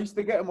got it. I used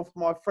to get them off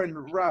my friend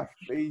Raf.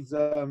 He's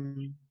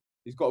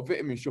got a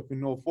vitamin shop in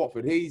North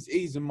Watford.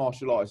 He's a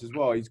martial artist as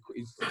well. He's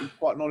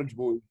quite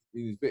knowledgeable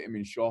in his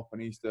vitamin shop,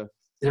 and he used to.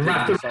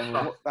 Raf the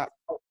wrestler?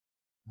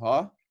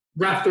 Huh?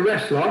 Raf the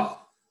wrestler?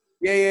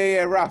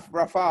 Yeah.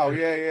 Rafael.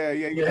 Yeah.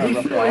 You Yeah,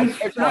 know Rafael.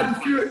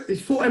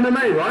 he's fought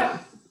MMA, right?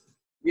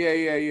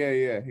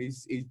 Yeah.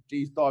 He's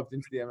dived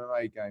into the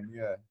MMA game.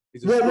 Yeah,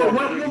 he's a strong.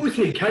 What was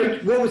he,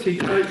 Kate? What was he?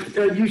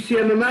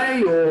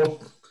 UCMMA or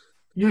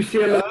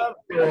UCMMA?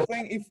 I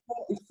think he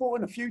fought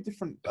in a few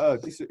different.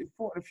 He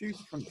fought in a few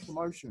different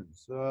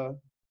promotions. I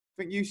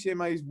think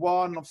UCMA's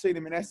one. I've seen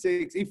him in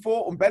Essex. He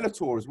fought on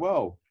Bellator as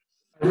well.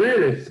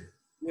 Really?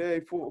 Yeah,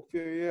 he fought a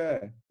few.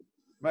 Yeah,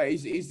 mate.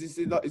 He's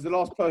the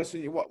last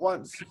person.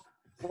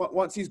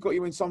 Once he's got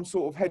you in some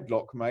sort of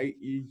headlock, mate,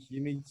 you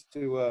need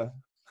to.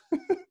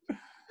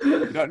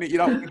 You don't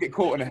want to get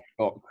caught in a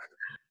headlock.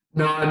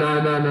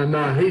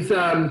 No. He's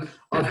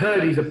I've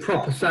heard he's a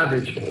proper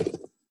savage.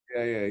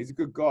 Yeah. He's a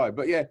good guy,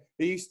 but yeah,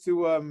 he used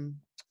to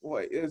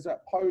what is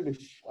that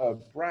Polish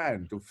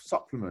brand of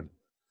supplement?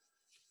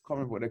 Can't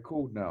remember what they're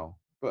called now.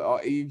 But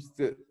I used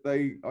to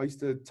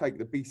take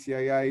the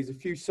BCAAs, a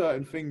few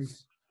certain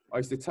things I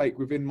used to take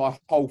within my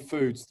Whole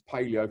Foods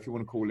paleo, if you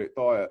want to call it,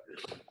 diet,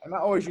 and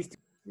that always used to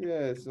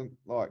it's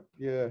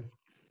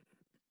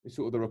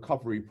sort of the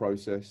recovery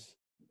process.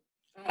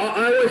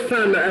 I always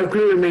found that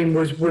L-glutamine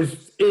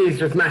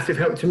is of massive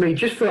help to me,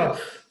 just for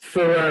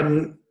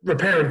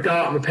repairing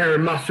gut,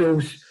 repairing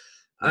muscles,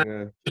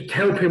 just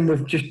helping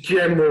with just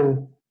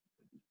general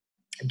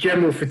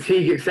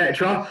fatigue,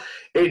 etc.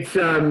 It's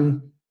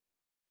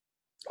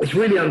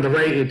really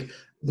underrated.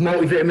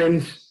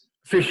 Multivitamins,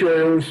 fish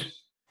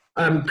oils,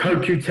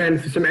 CoQ10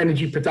 for some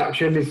energy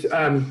production is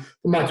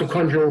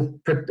mitochondrial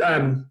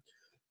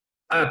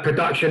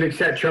production,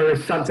 etc.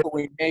 is something That's what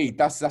we need.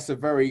 That's a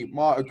very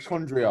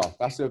mitochondria.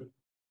 That's a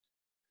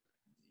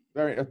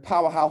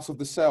powerhouse of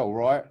the cell,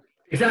 right?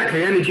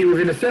 Exactly, energy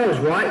within the cells,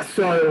 right?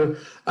 So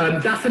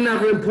that's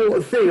another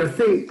important thing. I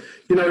think,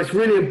 it's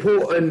really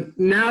important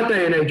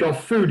nowadays and age. Our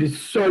food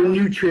is so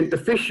nutrient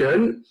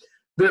deficient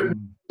that we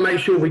make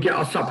sure we get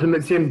our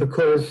supplements in,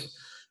 because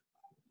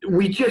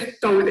we just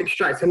don't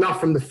extract enough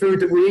from the food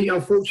that we eat,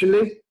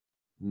 unfortunately.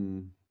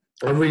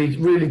 I really,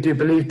 really do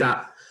believe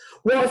that.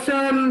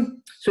 So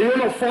you're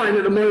not fighting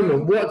at the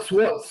moment. What's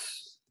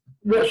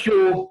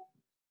your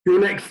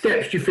next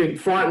steps, do you think,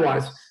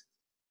 fight-wise?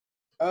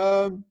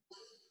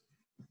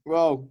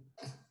 Well,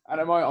 at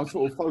the moment, I'm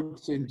sort of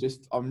focusing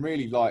I'm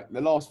really like,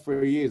 the last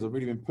 3 years, I've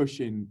really been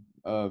pushing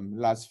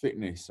Lads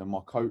Fitness and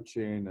my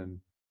coaching.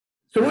 And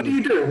so what do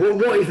you do?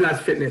 What is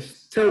Lads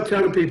Fitness? Tell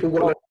the people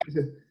what that is.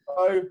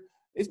 So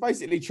it's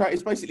basically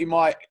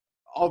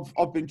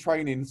I've been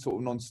training sort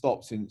of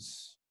non-stop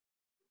since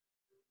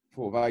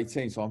sort of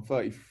 18, so I'm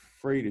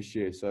 33 this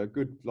year, so a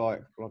good,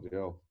 like, bloody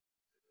hell.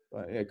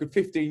 Good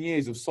 15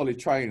 years of solid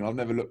training. I've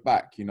never looked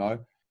back, and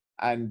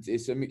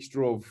it's a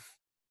mixture of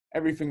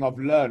everything I've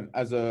learned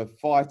as a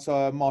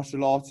fighter,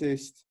 martial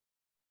artist,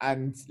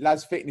 and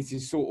Lads Fitness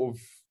is sort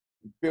of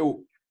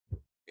built.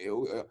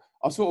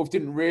 I sort of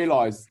didn't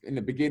realise in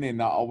the beginning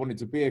that I wanted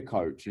to be a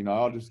coach.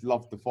 I just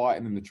loved the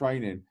fighting and the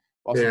training.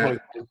 I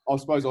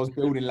suppose I was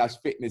building Lads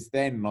Fitness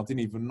then, and I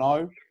didn't even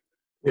know.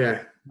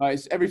 Yeah,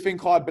 it's everything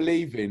I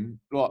believe in.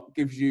 Like,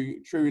 gives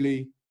you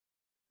truly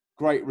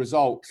great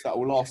results that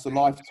will last a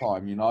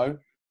lifetime. I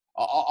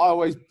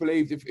always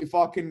believed if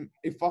I can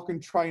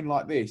train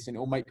like this, and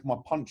it'll make my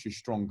punches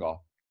stronger,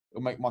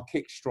 it'll make my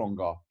kicks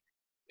stronger,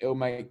 it'll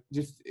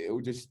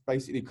just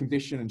basically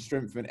condition and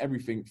strengthen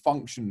everything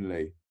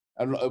functionally,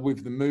 and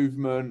with the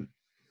movement.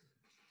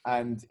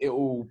 And I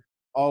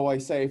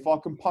always say, if I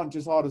can punch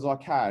as hard as I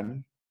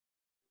can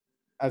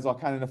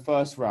in the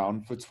first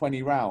round for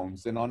 20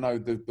 rounds, then I know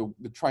the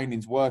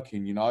training's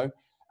working,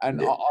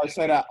 And I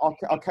say that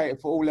I cater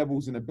for all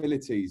levels and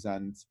abilities,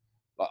 and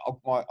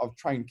like I've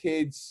trained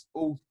kids,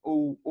 all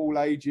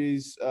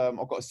ages.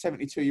 I've got a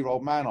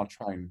 72-year-old man I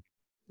train.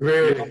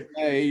 Really?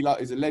 Yeah,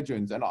 he's a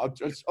legend, and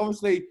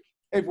obviously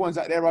everyone's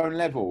at their own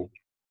level,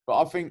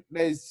 but I think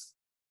there's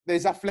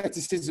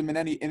athleticism in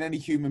any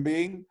human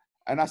being,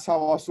 and that's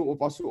how I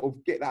sort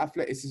of get that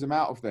athleticism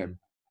out of them.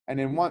 And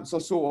then once I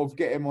sort of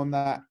get them on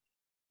that,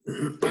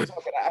 once I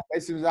get that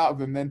athleticism out of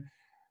them, then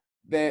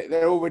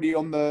they're already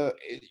on the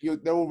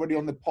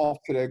path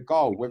to their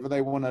goal. Whether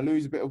they want to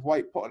lose a bit of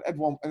weight,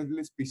 and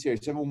let's be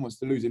serious, everyone wants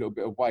to lose a little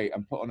bit of weight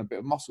and put on a bit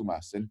of muscle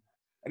mass. And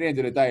at the end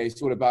of the day,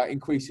 it's all about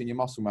increasing your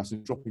muscle mass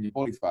and dropping your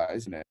body fat,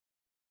 isn't it?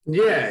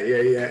 Yeah.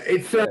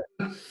 It's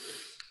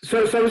so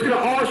I was going to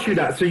ask you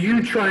that. So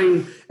you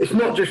train. It's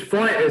not just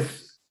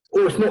fighters,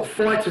 or it's not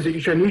fighters that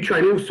you train. You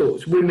train all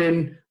sorts,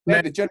 women.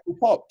 Yeah, the general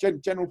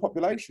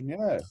population.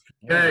 Yeah.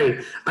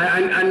 Okay,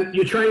 and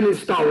your training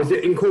style, is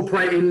it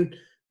incorporating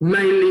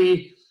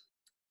mainly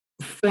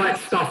fight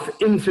stuff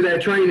into their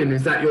training?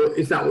 Is that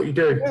what you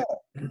do? Yeah,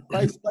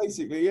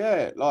 basically,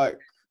 yeah. Like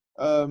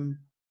a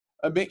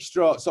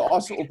mixture. So I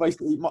sort of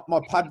basically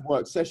my pad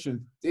work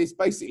session is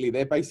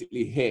they're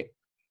basically HIIT,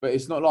 but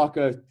it's not like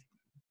a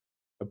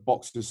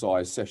boxer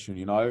size session.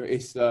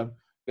 It's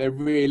they're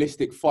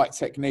realistic fight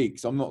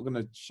techniques. I'm not going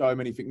to show them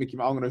anything.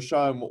 I'm going to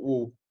show them what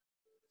will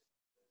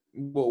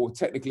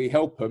technically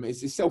help them.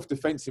 It's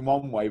self-defense in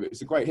one way, but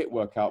it's a great HIIT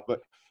workout.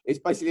 But it's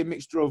basically a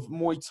mixture of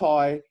Muay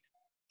Thai,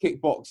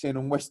 kickboxing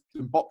and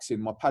Western boxing,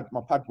 my pad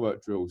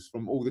work drills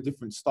from all the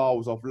different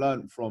styles I've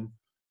learnt from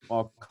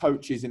my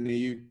coaches in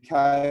the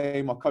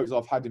UK, my coaches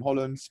I've had in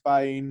Holland,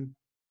 Spain,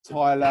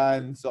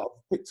 Thailand. So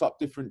I've picked up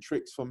different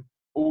tricks from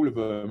all of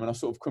them, and I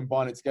sort of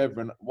combine it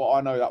together. And what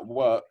I know that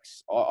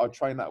works, I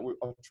train that.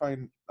 I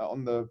train that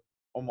on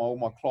all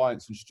my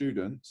clients and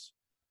students,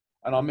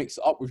 and I mix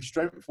it up with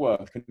strength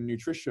work and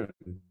nutrition.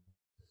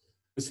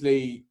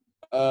 Obviously,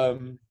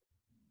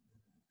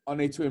 I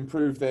need to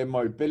improve their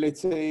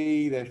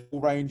mobility, their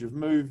full range of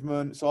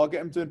movement. So I get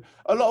them doing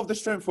a lot of the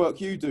strength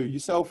work you do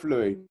yourself,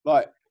 Louis.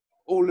 Like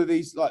all of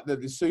these, like the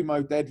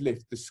sumo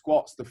deadlift, the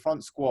squats, the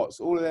front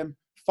squats, all of them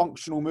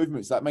functional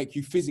movements that make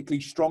you physically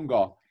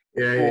stronger.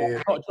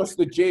 Yeah. Not just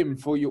the gym,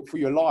 for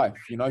your life,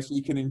 you know, so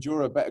you can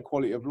endure a better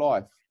quality of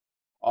life.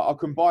 I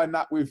combine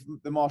that with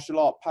the martial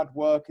art pad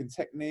work and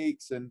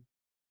techniques, and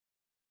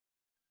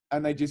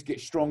they just get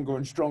stronger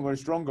and stronger and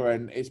stronger.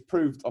 And I've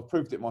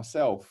proved it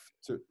myself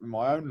in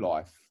my own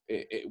life.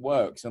 It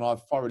works, and I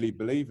thoroughly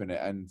believe in it.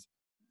 And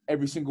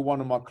every single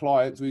one of my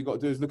clients, all you got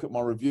to do is look at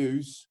my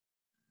reviews,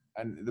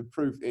 and the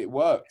proof it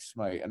works,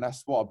 mate. And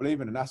that's what I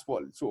believe in, and that's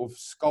what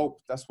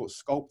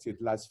sculpted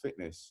Lads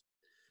Fitness,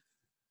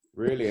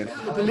 really. And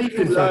I believe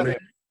in something.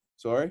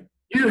 Sorry?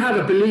 You have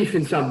a belief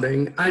in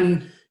something,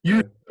 and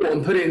you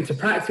put it into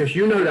practice.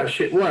 You know that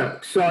shit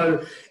works.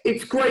 So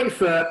it's great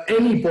for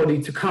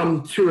anybody to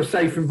come to a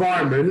safe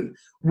environment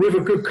with a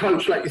good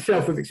coach like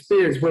yourself with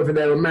experience, whether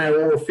they're a male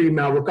or a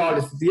female,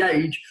 regardless of the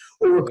age,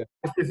 or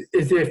regardless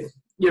as if,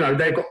 you know,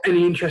 they've got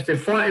any interest in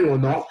fighting or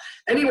not.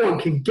 Anyone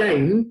can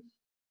gain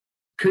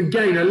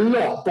a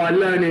lot by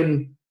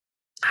learning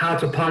how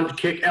to punch,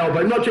 kick,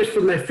 elbow, not just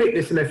from their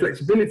fitness and their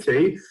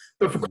flexibility,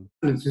 but for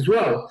confidence as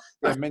well.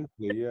 Yeah,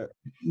 mentally, yeah.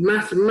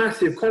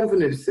 Massive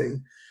confidence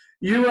thing.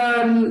 You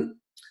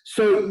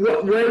so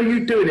where are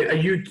you doing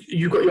it?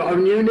 You got your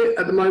own unit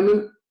at the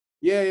moment?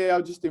 Yeah.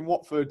 I'm just in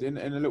Watford in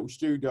a little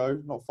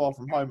studio, not far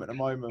from home at the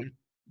moment.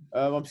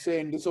 I'm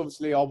seeing this.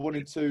 Obviously, I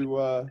wanted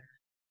to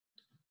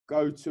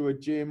go to a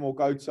gym or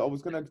I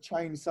was going to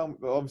change some,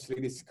 but obviously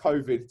this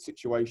COVID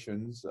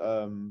situations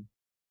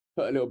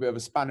put a little bit of a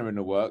spanner in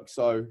the work.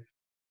 So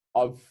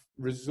I'm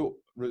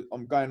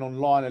going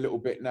online a little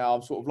bit now.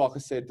 I'm sort of, like I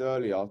said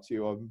earlier to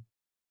you,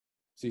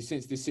 see,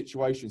 since this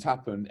situation's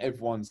happened,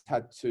 everyone's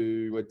had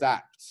to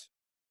adapt.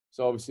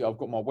 So obviously I've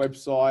got my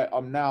website.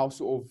 I'm now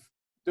sort of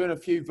doing a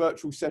few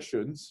virtual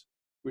sessions,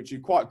 which are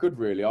quite good,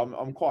 really.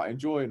 I'm quite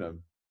enjoying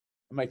them.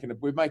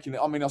 We're making it.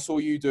 I mean, I saw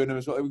you doing them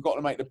as well. We've got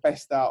to make the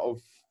best out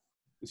of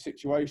the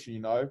situation, you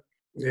know.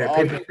 Yeah,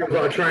 people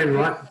got to train,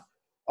 right?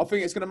 I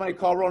think it's going to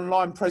make our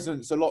online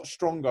presence a lot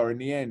stronger in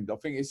the end. I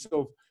think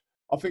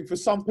for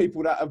some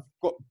people that have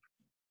got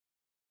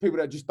people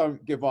that just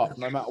don't give up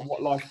no matter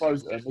what life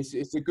throws at them,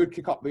 it's a good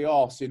kick up the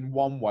arse in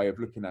one way of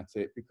looking at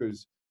it,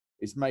 because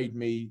it's made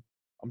me,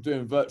 I'm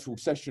doing virtual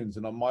sessions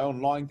and my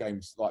online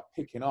game's like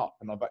picking up,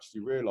 and I've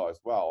actually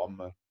realised, wow, I'm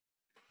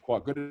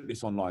quite good at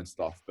this online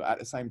stuff. But at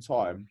the same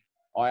time,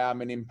 I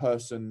am an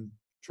in-person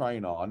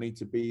trainer. I need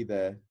to be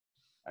there.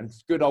 And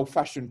it's good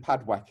old-fashioned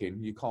pad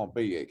whacking. You can't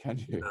beat it,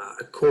 can you?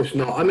 Of course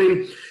not. I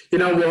mean, you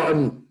know what?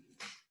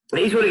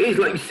 It is what it is.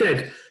 Like you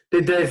said,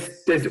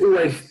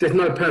 there's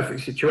no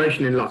perfect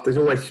situation in life. There's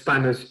always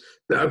spanners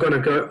that are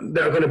going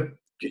to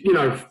you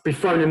know, be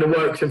thrown in the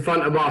works in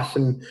front of us,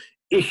 and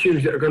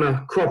issues that are going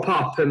to crop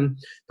up. And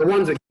the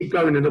ones that keep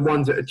going are the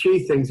ones that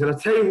achieve things. And I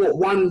tell you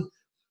what,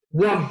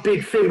 one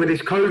big thing with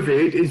this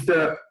COVID is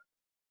that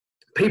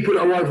people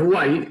that are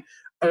overweight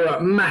are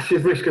at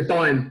massive risk of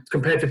dying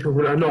compared to people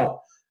that are not.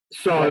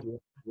 So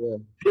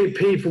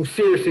people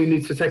seriously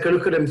need to take a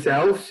look at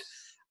themselves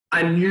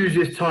and use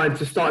this time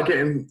to start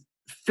getting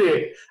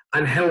fit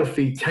and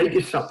healthy. Take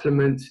your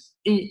supplements,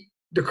 eat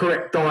the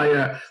correct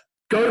diet,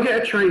 go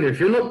get a trainer. If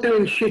you're not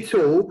doing shit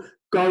all,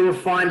 go and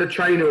find a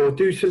trainer or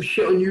do some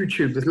shit on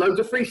YouTube. There's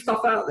loads of free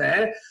stuff out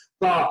there,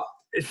 but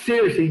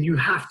seriously, you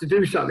have to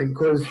do something,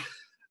 because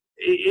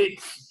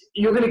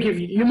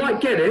you might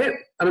get it,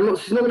 and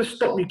it's not going to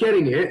stop you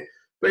getting it,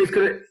 but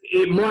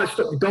it might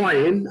stop you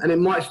dying, and it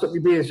might stop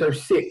you being so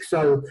sick.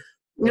 So,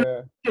 you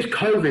know, just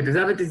COVID. There's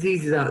other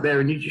diseases out there,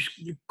 and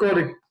you've got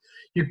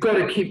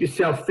to keep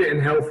yourself fit and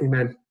healthy,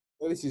 man.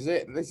 Well, this is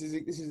it. This is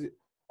it.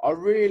 I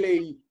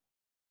really,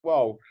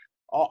 well,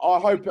 I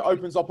hope it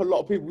opens up a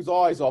lot of people's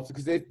eyes after,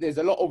 because there's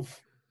a lot of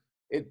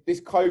this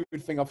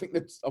COVID thing. I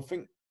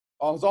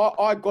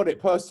got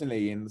it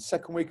personally in the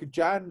second week of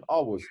Jan. I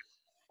was,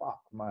 fuck,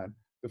 man.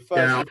 The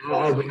first,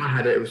 I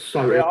had it. It was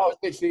so. Yeah, I was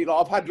literally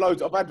like, I've had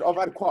loads. I've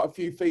had quite a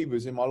few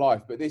fevers in my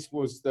life, but this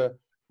was I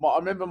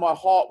remember my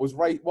heart was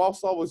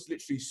whilst I was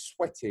literally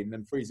sweating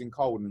and freezing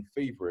cold and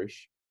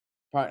feverish.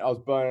 Apparently, I was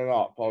burning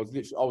up. I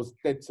was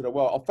dead to the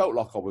world. I felt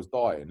like I was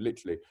dying,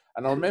 literally.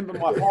 And I remember my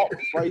heart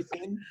was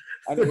racing,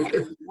 and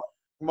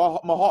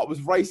my heart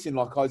was racing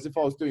as if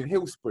I was doing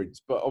hill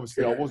sprints. But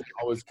obviously, I wasn't.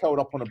 I was curled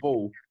up on a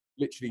ball,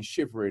 literally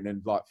shivering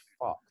and like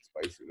fucked,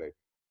 basically.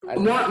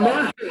 And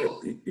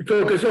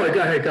sorry,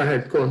 go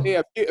ahead, go on.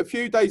 Yeah, a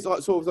few days,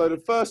 like sort of, though, the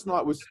first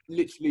night was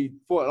literally,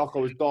 thought like I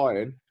was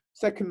dying.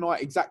 Second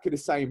night, exactly the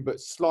same,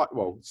 but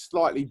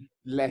slightly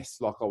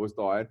less like I was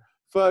dying.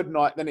 Third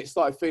night, then it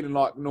started feeling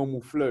like normal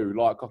flu.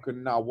 Like I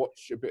can now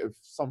watch a bit of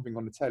something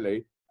on the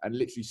telly and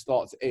literally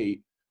start to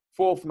eat.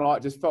 Fourth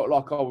night, just felt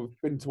like I've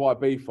been to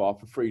Ibiza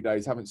for 3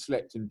 days, haven't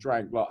slept and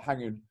drank, like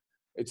hanging.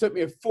 It took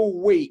me a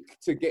full week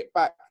to get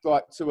back,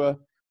 like to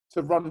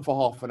run for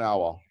half an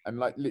hour and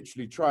like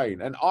literally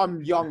train. And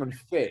I'm young and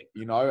fit,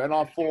 you know. And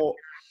I thought,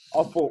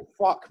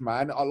 fuck,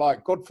 man. I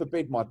like, God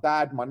forbid, my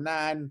dad, my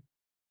nan,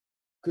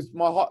 because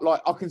my heart,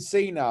 like I can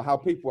see now how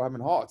people are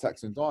having heart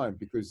attacks and dying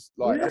because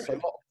like that's a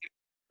lot.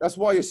 That's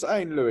why you're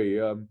saying, Louis,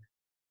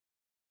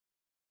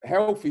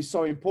 health is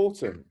so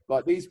important.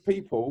 Like these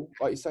people,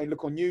 like you're saying,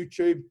 look on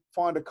YouTube,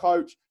 find a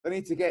coach. They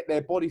need to get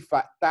their body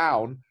fat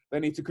down. They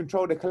need to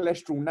control their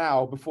cholesterol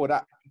now before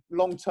that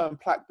long-term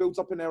plaque builds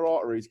up in their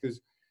arteries.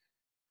 Because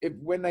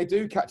when they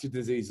do catch a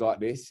disease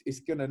like this, it's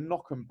going to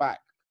knock them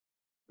back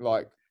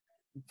like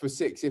for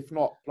 6, if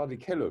not bloody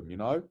kill them, you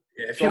know?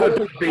 Yeah, if you've got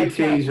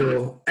diabetes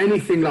or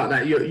anything like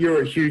that,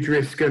 you're at huge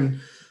risk. And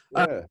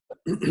yeah.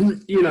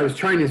 you know,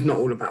 training is not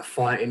all about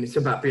fighting; it's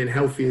about being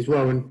healthy as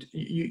well. And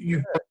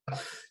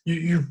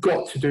you've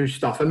got to do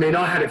stuff. I mean,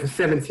 I had it for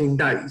 17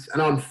 days,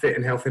 and I'm fit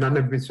and healthy, and I've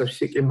never been so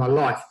sick in my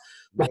life.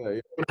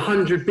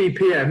 100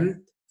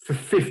 BPM for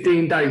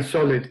 15 days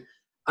solid,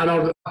 and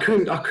I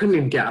couldn't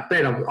even get out of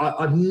bed.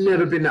 I've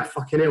never been that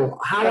fucking ill.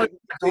 How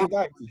 15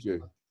 days did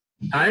you?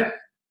 Hey?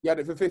 You had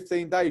it for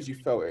 15 days. You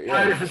felt it. Yeah.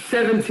 I had it for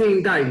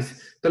 17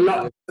 days.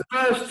 The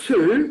first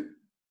 2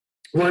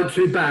 weren't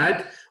too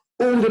bad.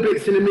 All the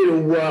bits in the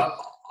middle were,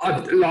 I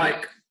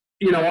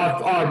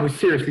was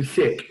seriously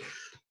sick.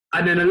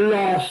 And then the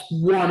last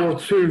 1 or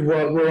 2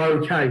 were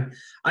okay.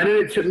 And then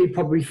it took me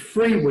probably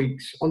 3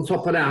 weeks on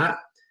top of that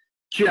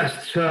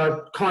just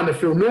to kind of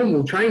feel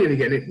normal training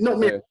again. It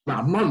knocked me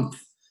about a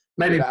month.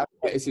 Maybe that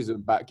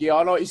athleticism back. Yeah,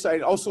 I know what you're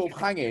saying. I was sort of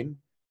hanging,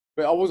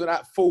 but I wasn't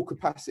at full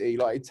capacity.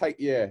 Like it'd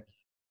take,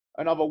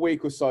 another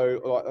week or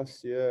so. Like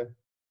that's, It's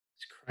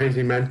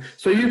crazy, man.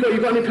 So you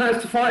got any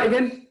plans to fight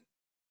again?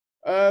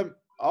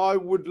 I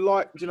would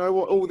like, do you know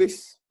what, all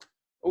this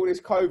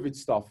COVID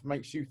stuff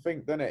makes you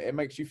think, doesn't it? It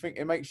makes you think,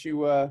 it makes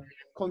you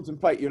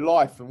contemplate your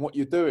life and what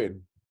you're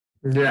doing.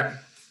 Yeah.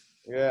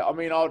 Yeah, I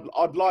mean,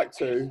 I'd like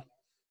to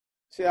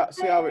see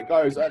how it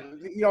goes.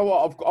 You know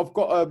what, I've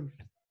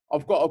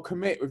got to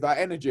commit with that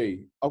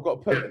energy. I've got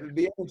to put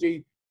the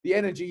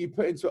energy you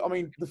put into it. I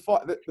mean, the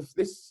fight,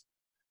 this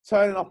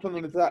turning up on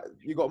the day,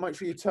 you got to make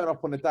sure you turn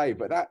up on the day,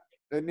 but that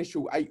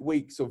initial 8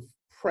 weeks of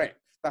prep,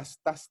 that's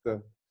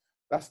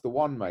the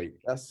one, mate.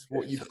 That's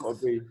what you've got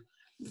to be.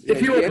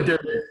 If you want to do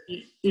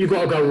it, you've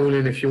got to go all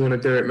in if you want to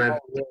do it, man. Oh,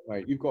 yeah,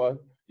 mate. You've got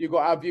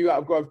to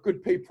have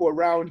good people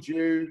around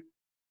you.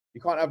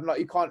 You can't have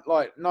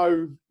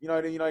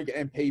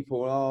getting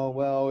people. Oh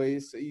well,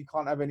 you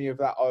can't have any of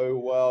that. Oh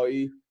well,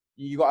 you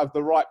got to have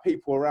the right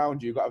people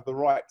around you. You got to have the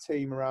right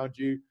team around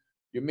you.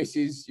 Your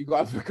missus, you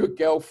got to have a good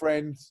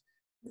girlfriend.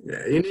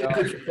 Yeah, you need a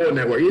good support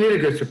network. You need a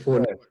good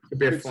support network to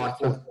be a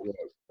fighter.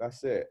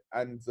 That's it.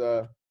 And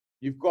I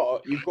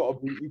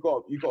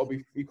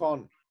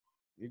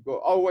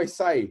always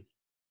say,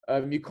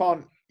 you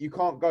can't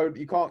go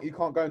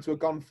into a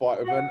gunfight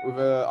with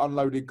an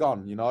unloaded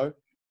gun, you know?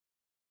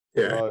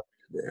 Yeah. So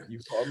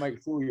you've got to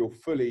make sure you're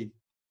fully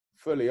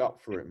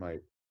up for it,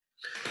 mate.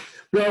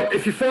 Well,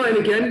 if you're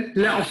fighting again,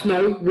 let us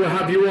know. We'll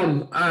have you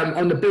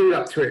on the build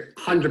up to it,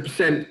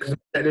 100%, because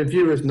let the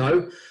viewers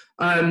know.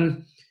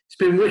 It's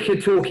been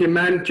wicked talking,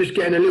 man. Just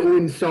getting a little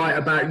insight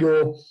about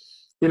your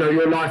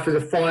life as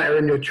a fighter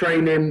and your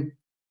training.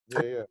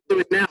 Yeah.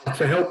 Doing now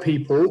to help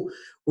people,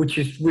 which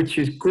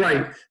is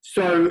great.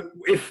 So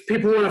if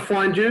people want to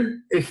find you,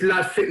 it's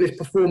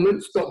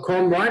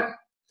lazfitnessperformance.com, right?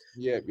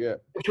 Yeah.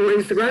 What's your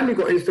Instagram? You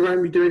got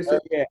Instagram? You do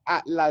Instagram?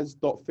 At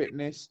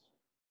laz.fitness.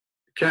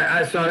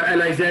 Okay, so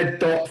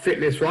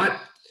laz.fitness, right?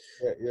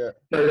 Yeah.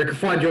 So they can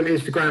find you on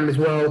Instagram as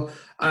well.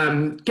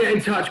 Get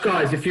in touch,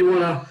 guys, if you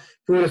wanna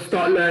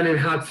start learning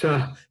how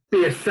to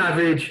be a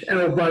savage,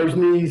 elbows,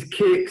 knees,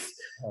 kicks.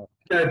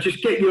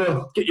 Just get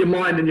your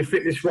mind and your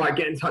fitness right.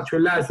 Get in touch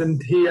with Laz,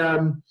 and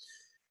he'll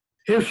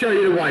show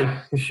you the way.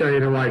 He'll show you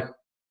the way.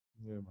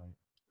 Yeah, mate.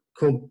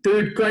 Cool,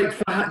 dude. Great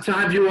to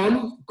have you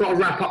on. Got to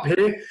wrap up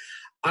here,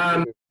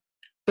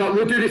 but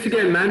we'll do this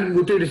again, man.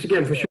 We'll do this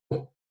again for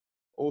sure.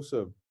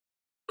 Awesome.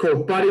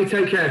 Cool, buddy.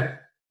 Take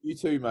care. You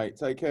too, mate.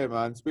 Take care,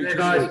 man. Speak to you,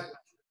 guys.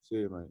 See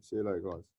you, mate. See you later, guys.